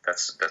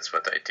 That's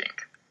what I think.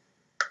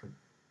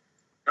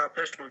 Now,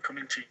 Peshman,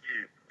 coming to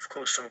you, of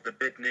course, some of the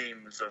big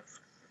names of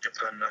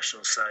Japan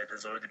national side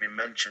has already been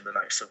mentioned, the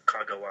likes of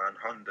Kagawa and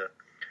Honda.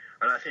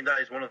 And I think that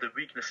is one of the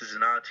weaknesses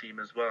in our team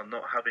as well,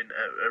 not having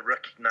a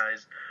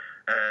recognised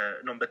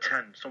number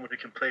 10, someone who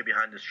can play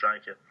behind the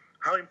striker.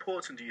 How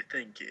important do you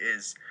think it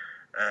is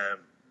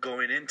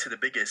going into the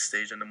biggest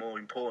stage and the more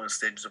important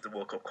stages of the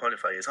World Cup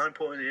qualifiers? How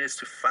important it is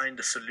to find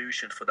a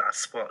solution for that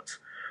spot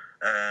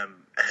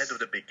ahead of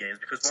the big games?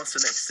 Because once the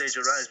next stage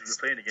arrives, we'll be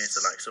playing against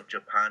the likes of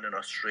Japan and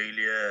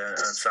Australia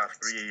and South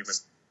Korea even.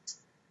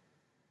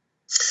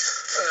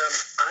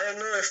 I don't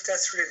know if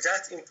that's really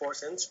that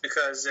important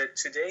because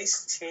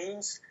today's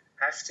teams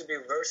have to be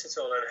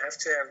versatile and have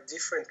to have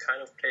different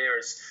kind of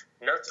players,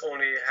 not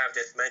only have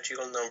that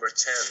magical number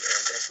 10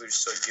 that we're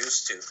so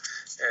used to.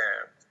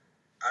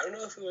 I don't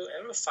know if we will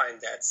ever find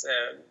that.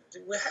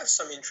 We have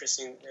some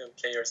interesting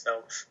players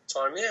now.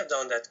 Tarmi have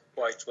done that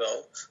quite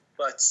well,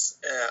 but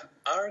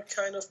our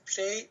kind of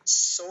play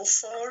so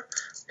far,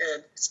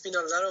 it's been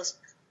a lot of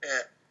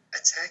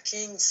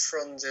attacking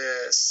from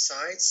the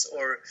sides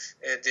or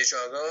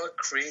Dejaga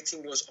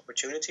creating those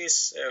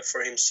opportunities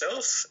for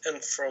himself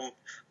and from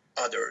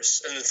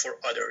others and for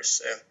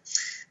others.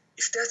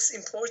 If that's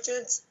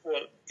important,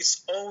 well,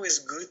 it's always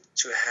good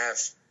to have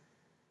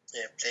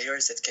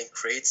players that can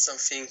create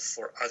something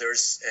for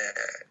others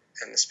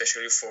and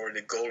especially for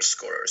the goal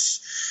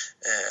scorers.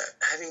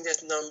 Having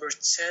that number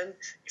 10,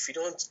 if you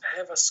don't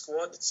have a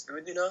squad that's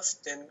good enough,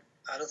 then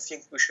I don't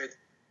think we should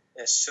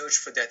search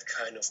for that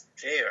kind of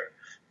player.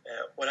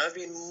 What I've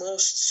been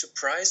most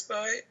surprised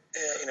by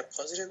in a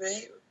positive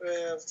way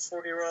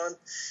for Iran,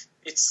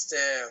 it's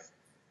the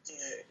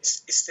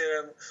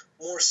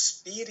more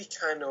speedy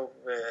kind of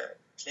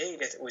play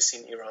that we've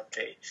seen Iran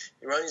play.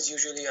 Iran is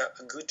usually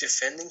a good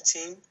defending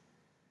team,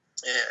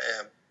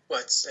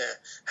 but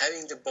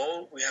having the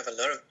ball, we have a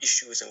lot of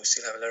issues and we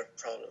still have a lot of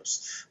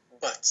problems.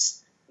 But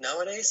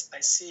nowadays,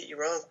 I see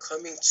Iran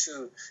coming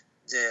to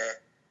the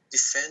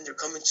defender,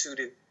 coming to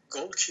the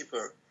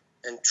goalkeeper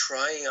and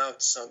trying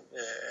out some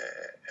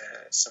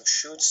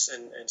shoots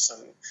and some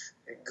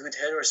good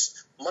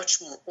headers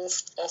much more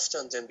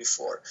often than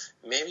before.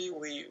 Maybe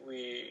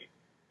we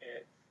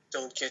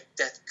don't get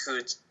that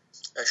good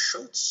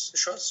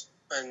shots,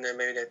 and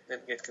maybe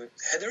that get good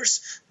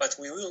headers, but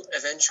we will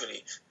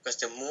eventually, because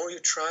the more you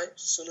try,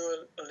 sooner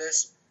or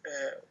less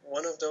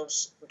one of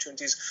those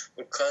opportunities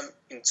will come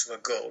into a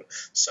goal.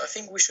 So I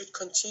think we should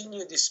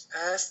continue this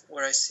path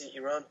where I see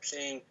Iran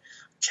playing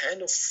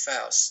kind of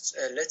fast,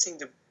 letting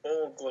the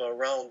ball go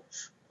around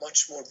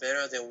much more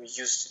better than we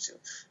used to do.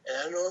 And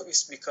I don't know if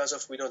it's because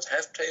of we don't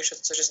have players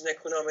such as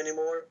Nekunam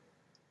anymore,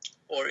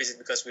 or is it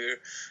because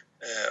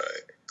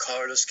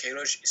Carlos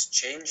Queiroz is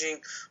changing,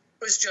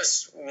 or it's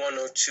just one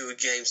or two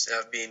games that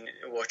I've been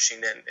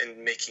watching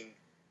and making,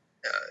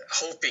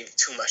 hoping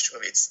too much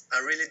of it. I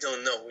really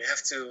don't know. We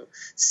have to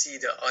see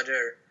the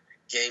other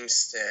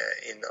games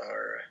in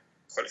our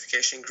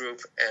qualification group,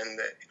 and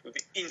it will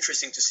be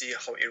interesting to see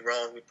how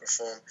Iran will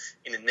perform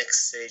in the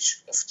next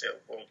stage of the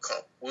World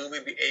Cup. Will we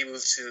be able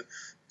to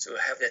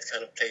have that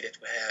kind of play that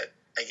we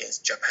had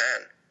against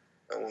Japan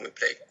when we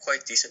played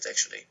quite decent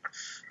actually,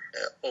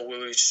 or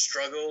will we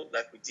struggle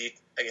like we did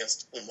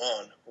against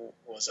Oman, who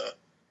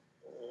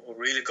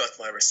really got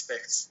my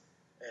respect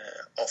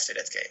after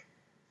that game?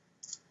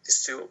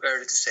 It's too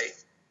early to say.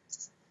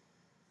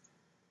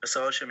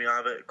 So, Hashemi, I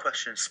have a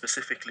question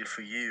specifically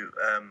for you.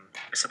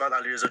 It's about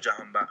Alireza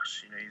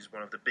Jahanbakhsh. He's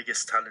one of the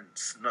biggest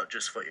talents, not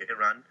just for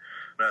Iran,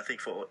 but I think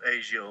for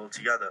Asia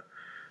altogether.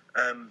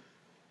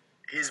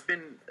 He's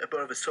been a bit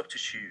of a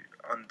substitute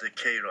under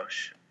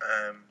Queiroz,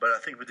 but I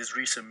think with his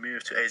recent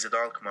move to AZ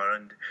Alkmaar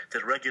and the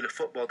regular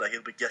football that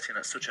he'll be getting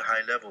at such a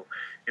high level,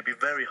 it'd be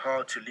very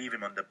hard to leave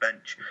him on the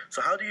bench.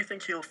 So how do you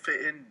think he'll fit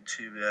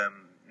into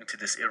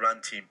this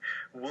Iran team?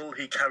 Will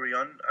he carry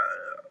on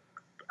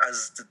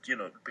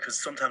because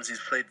sometimes he's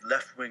played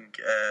left wing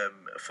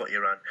for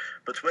Iran,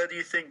 but where do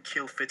you think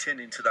he'll fit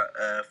into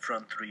that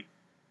front three?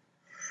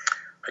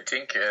 I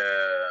think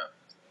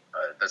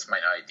that's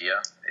my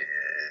idea.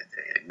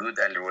 Good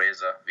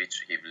Alireza,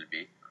 which he will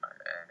be.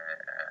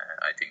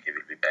 I think he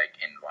will be back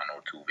in 1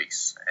 or 2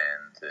 weeks,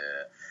 and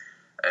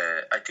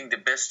I think the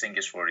best thing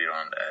is for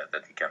Iran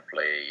that he can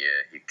play.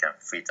 He can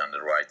fit on the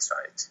right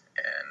side,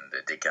 and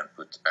they can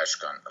put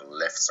Ashkan on the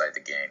left side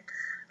again.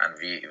 And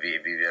we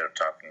were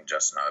talking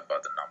just now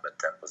about the number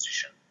 10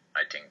 position.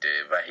 I think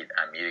the Wahid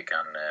Amiri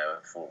can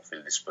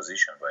fulfill this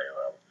position very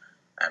well.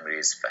 Amri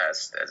is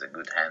fast, has a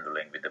good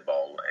handling with the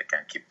ball,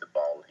 can keep the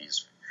ball.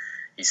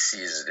 He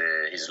sees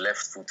his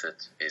left-footed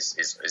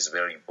is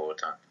very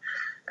important.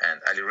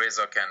 And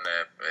Alireza can.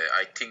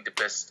 I think the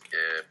best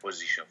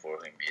position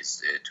for him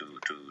is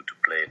to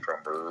play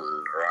from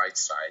the right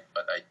side.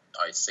 But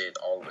I say it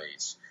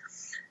always.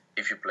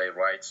 If you play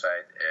right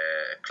side,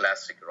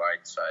 classic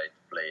right side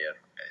player,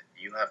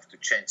 you have to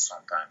change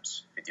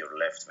sometimes with your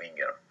left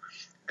winger.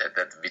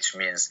 That which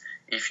means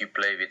if you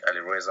play with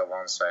Alireza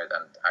one side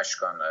and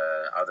Ashkan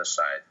other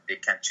side, they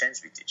can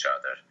change with each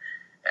other,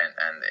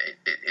 and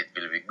it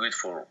will be good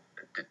for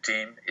the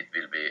team. It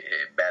will be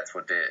bad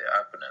for the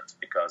opponent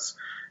because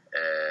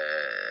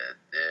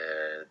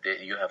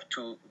you have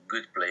two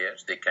good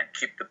players. They can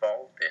keep the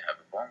ball. They have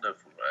a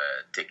wonderful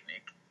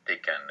technique. They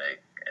can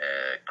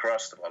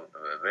cross the ball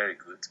very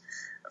good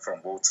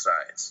from both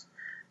sides.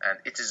 And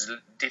it is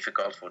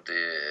difficult for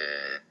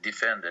the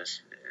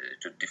defenders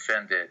to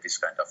defend this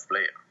kind of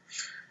player.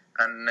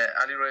 And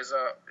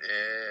Alireza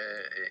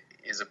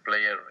is a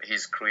player,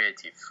 he's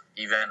creative.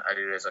 Even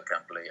Alireza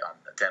can play on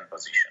the 10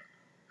 position.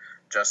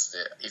 Just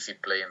if he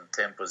play in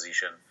 10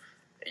 position,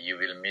 you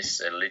will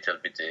miss a little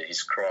bit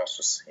his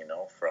crosses,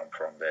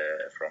 from the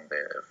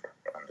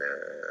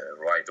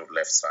right or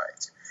left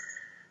side.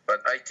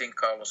 But I think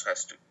Carlos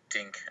has to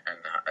think and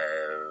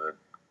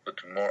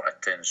put more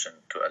attention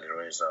to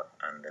Alireza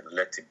and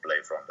let him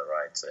play from the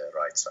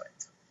right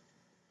side.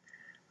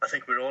 I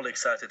think we're all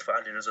excited for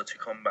Alireza to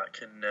come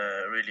back and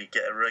really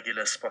get a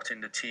regular spot in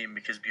the team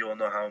because we all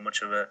know how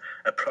much of a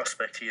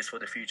prospect he is for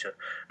the future.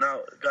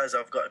 Now, guys,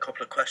 I've got a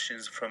couple of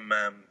questions from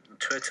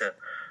Twitter.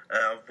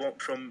 One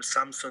from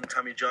Samson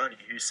Tamijani,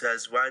 who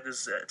says, why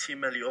does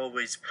Team Melli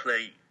always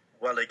play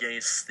well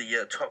against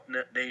the top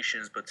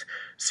nations but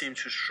seem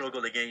to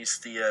struggle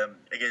against the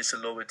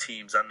lower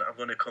teams? And I'm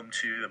going to come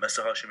to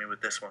Mr. Hashimi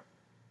with this one.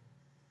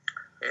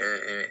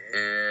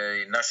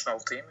 National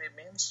team, it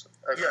means?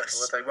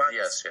 Yes.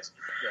 Yes.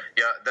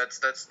 Yeah,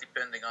 that's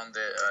depending on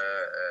the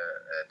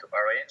to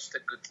arrange the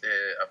good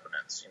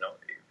opponents.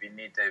 We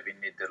need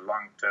the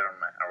long-term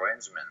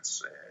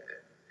arrangements.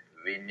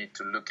 We need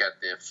to look at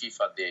the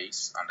FIFA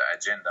days on the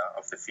agenda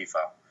of the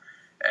FIFA,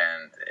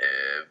 and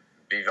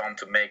we want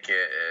to make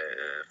a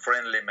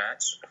friendly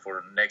match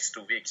for the next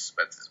 2 weeks,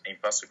 but it's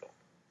impossible.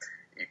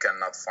 You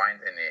cannot find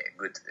any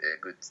good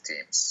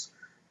teams.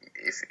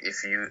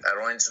 If you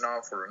arrange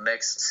now for the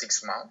next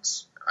 6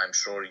 months, I'm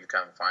sure you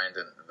can find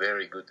a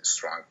very good,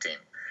 strong team.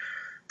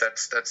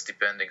 That's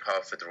depending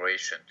how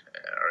federation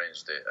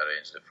arrange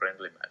the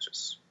friendly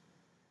matches.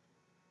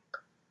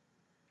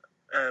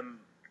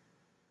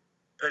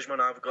 Pejman,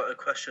 I've got a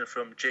question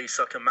from J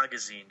Soccer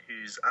Magazine,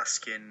 who's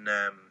asking,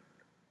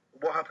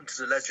 what happened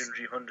to the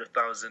legendary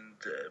 100,000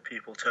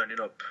 people turning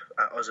up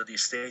at Azadi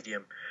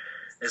Stadium?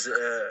 Is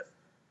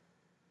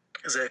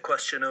it a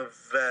question of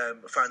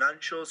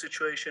financial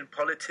situation,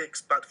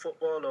 politics, bad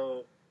football,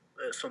 or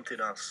something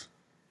else?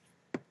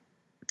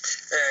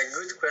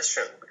 Good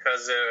question,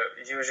 because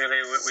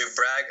usually we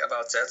brag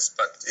about that,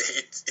 but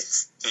it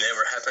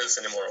never happens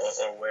anymore,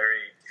 or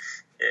very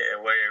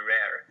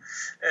rare.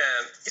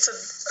 It's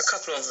a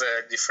couple of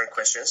different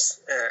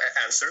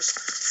answers.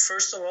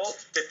 First of all,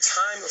 the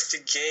time of the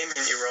game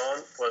in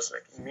Iran was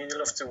like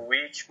middle of the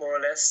week, more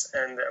or less,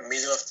 and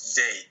middle of the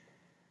day.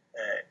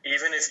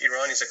 Even if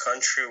Iran is a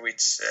country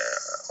with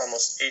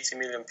almost 80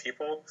 million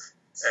people,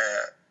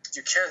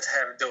 you can't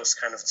have those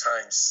kind of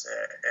times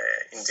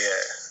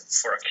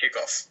for a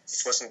kickoff.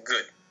 It wasn't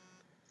good.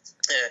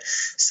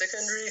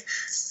 Secondly,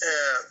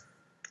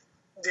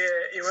 the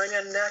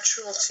Iranian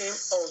national team,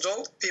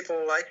 although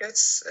people like it,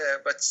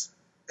 but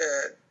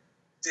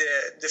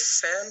the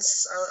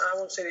fans, I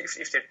won't say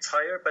if they're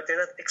tired, but they're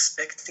not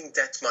expecting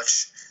that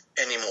much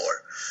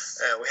anymore.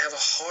 We have a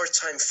hard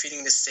time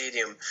filling the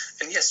stadium.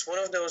 And yes, one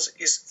of those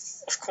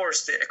is, of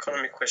course, the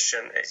economic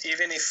question.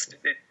 Even if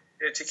the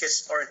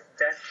tickets aren't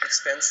that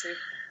expensive,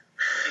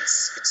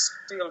 it's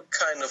still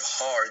kind of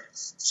hard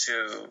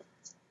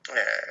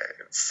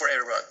for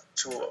everyone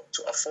to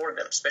afford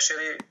them,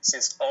 especially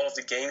since all of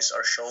the games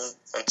are shown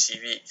on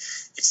TV.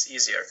 It's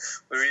easier.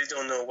 We really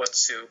don't know what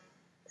to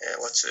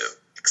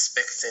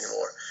expect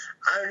anymore.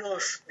 I don't know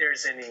if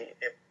there's any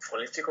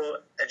political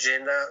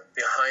agenda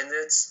behind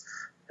it.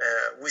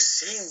 We've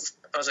seen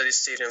Azadi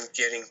Stadium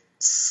getting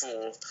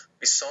full.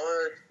 We saw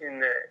it in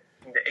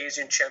the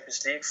Asian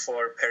Champions League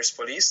for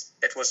Persepolis.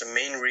 That was the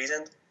main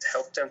reason to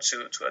help them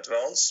to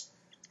advance,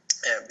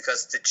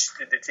 because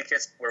the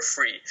tickets were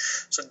free.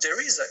 So there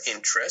is an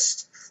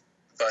interest,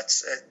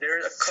 but there are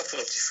a couple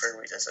of different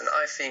reasons, and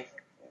I think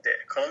the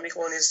economic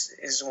one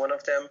is one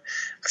of them.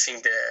 I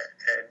think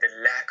the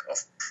lack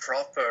of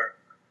proper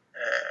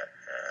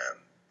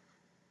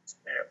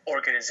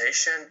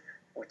organization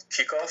with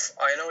kickoff.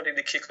 I know that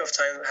the kickoff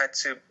time had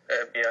to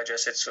be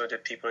adjusted so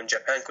that people in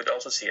Japan could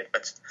also see it,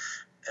 but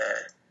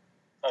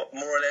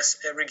more or less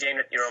every game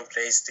that Iran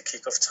plays, the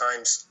kickoff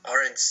times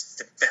aren't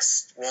the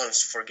best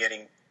ones for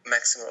getting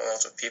maximum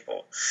amount of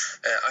people.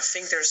 I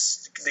think there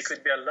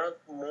could be a lot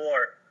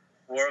more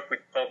work with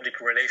public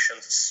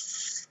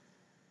relations.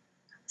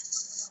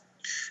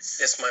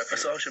 That's my opinion.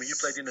 So, Hashim, you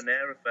played in an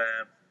era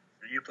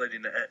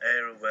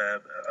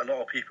where a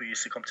lot of people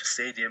used to come to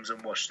stadiums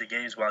and watch the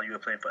games while you were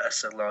playing for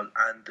Esteghlal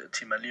and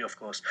Team Ali, of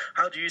course.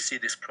 How do you see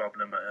this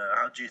problem?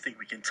 How do you think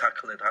we can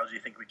tackle it? How do you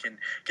think we can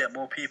get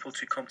more people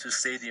to come to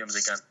stadiums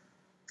again?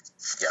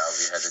 Yeah,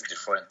 we had a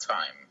different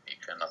time. You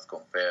cannot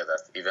compare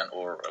that. Even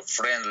or a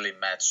friendly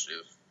match.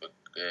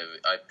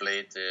 I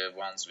played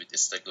once with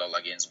Esteghlal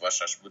against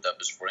Vasas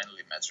Budapest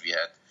friendly match. We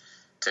had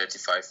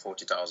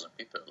 40,000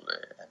 people,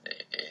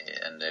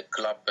 and the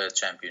club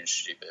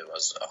championship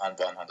was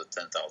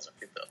 110,000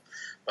 people.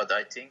 But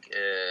I think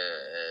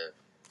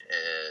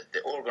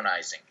the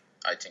organizing,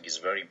 I think, is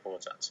very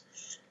important.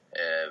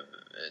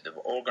 The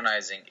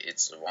organizing,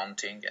 it's one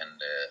thing,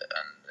 and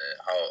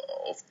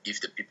if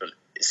the people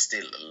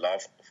still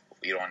love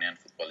Iranian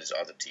football is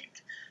other thing.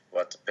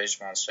 What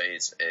Pejman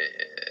says,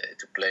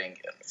 to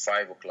playing at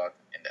 5 o'clock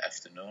in the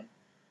afternoon,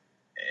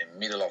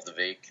 middle of the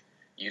week.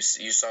 You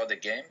saw the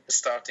game, the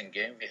starting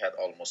game, we had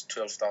almost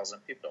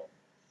 12,000 people.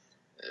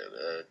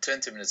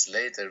 20 minutes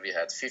later, we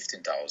had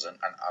 15,000,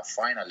 and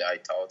finally I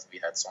thought we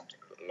had something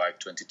like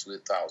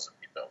 22,000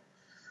 people.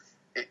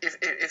 If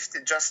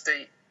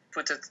they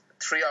put it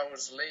 3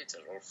 hours later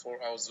or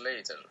 4 hours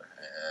later,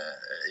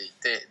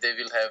 they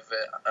will have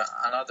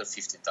another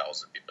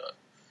 15,000 people.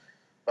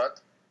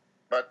 But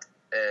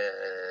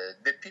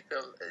the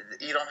people,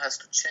 Iran has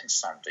to change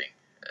something.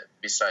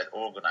 Beside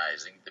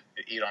organizing,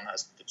 Iran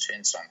has to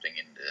change something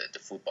in the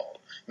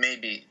football.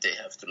 Maybe they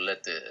have to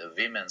let the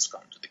women's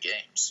come to the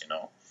games,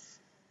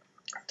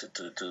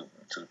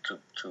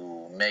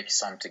 to make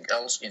something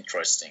else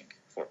interesting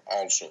for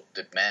also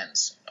the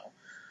men's,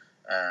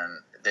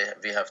 And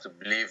we have to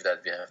believe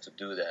that we have to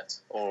do that,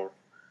 or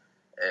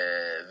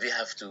we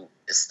have to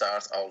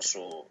start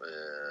also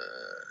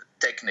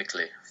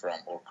technically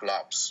from our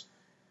clubs.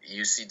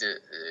 You see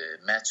the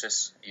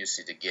matches, you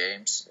see the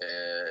games.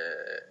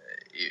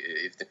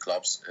 If the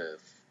clubs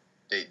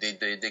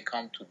they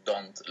come to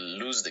don't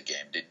lose the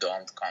game, they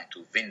don't come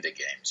to win the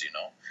games,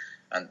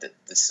 and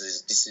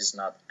this is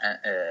not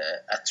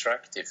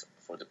attractive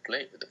for the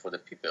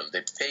people.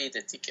 They pay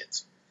the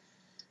ticket,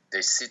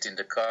 they sit in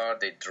the car,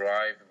 they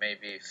drive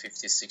maybe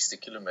 50-60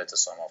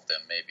 kilometers, some of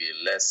them maybe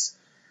less,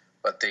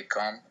 but they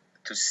come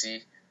to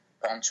see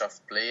bunch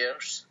of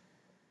players.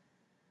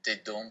 They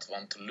don't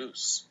want to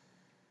lose.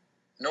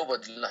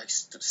 Nobody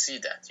likes to see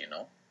that,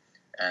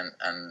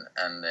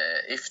 And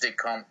if they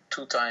come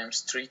 2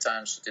 times, 3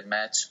 times to the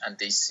match and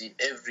they see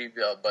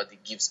everybody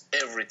gives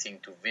everything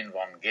to win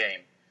one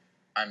game,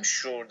 I'm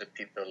sure the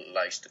people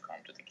likes to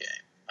come to the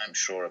game. I'm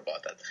sure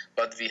about that.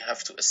 But we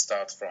have to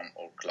start from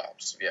our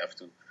clubs. We have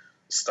to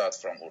start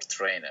from our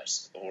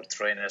trainers. Our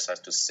trainers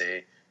have to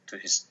say to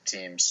his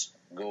teams,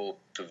 go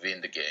to win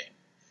the game.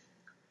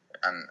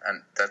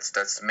 And that's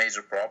the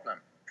major problem.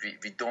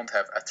 We don't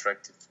have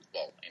attractive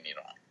football in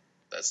Iran.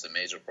 That's the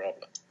major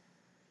problem.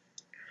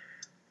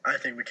 I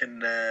think we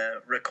can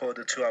record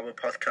a 2-hour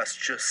podcast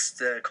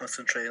just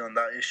concentrating on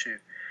that issue.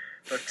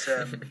 But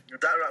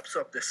that wraps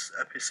up this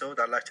episode.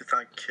 I'd like to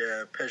thank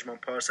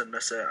Pejman Pars and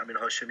Mr. Amin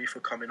Hashimi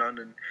for coming on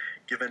and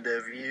giving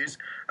their views.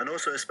 And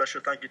also a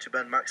special thank you to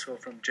Ben Maxwell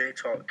from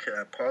J-Talk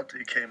Pod,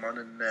 who came on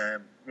and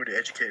really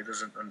educated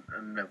us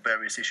on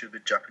various issues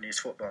with Japanese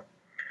football.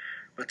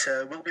 But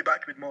we'll be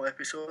back with more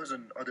episodes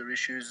and other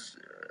issues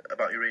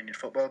about Iranian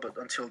football. But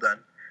until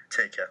then,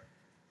 take care.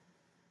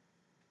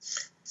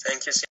 Thank you.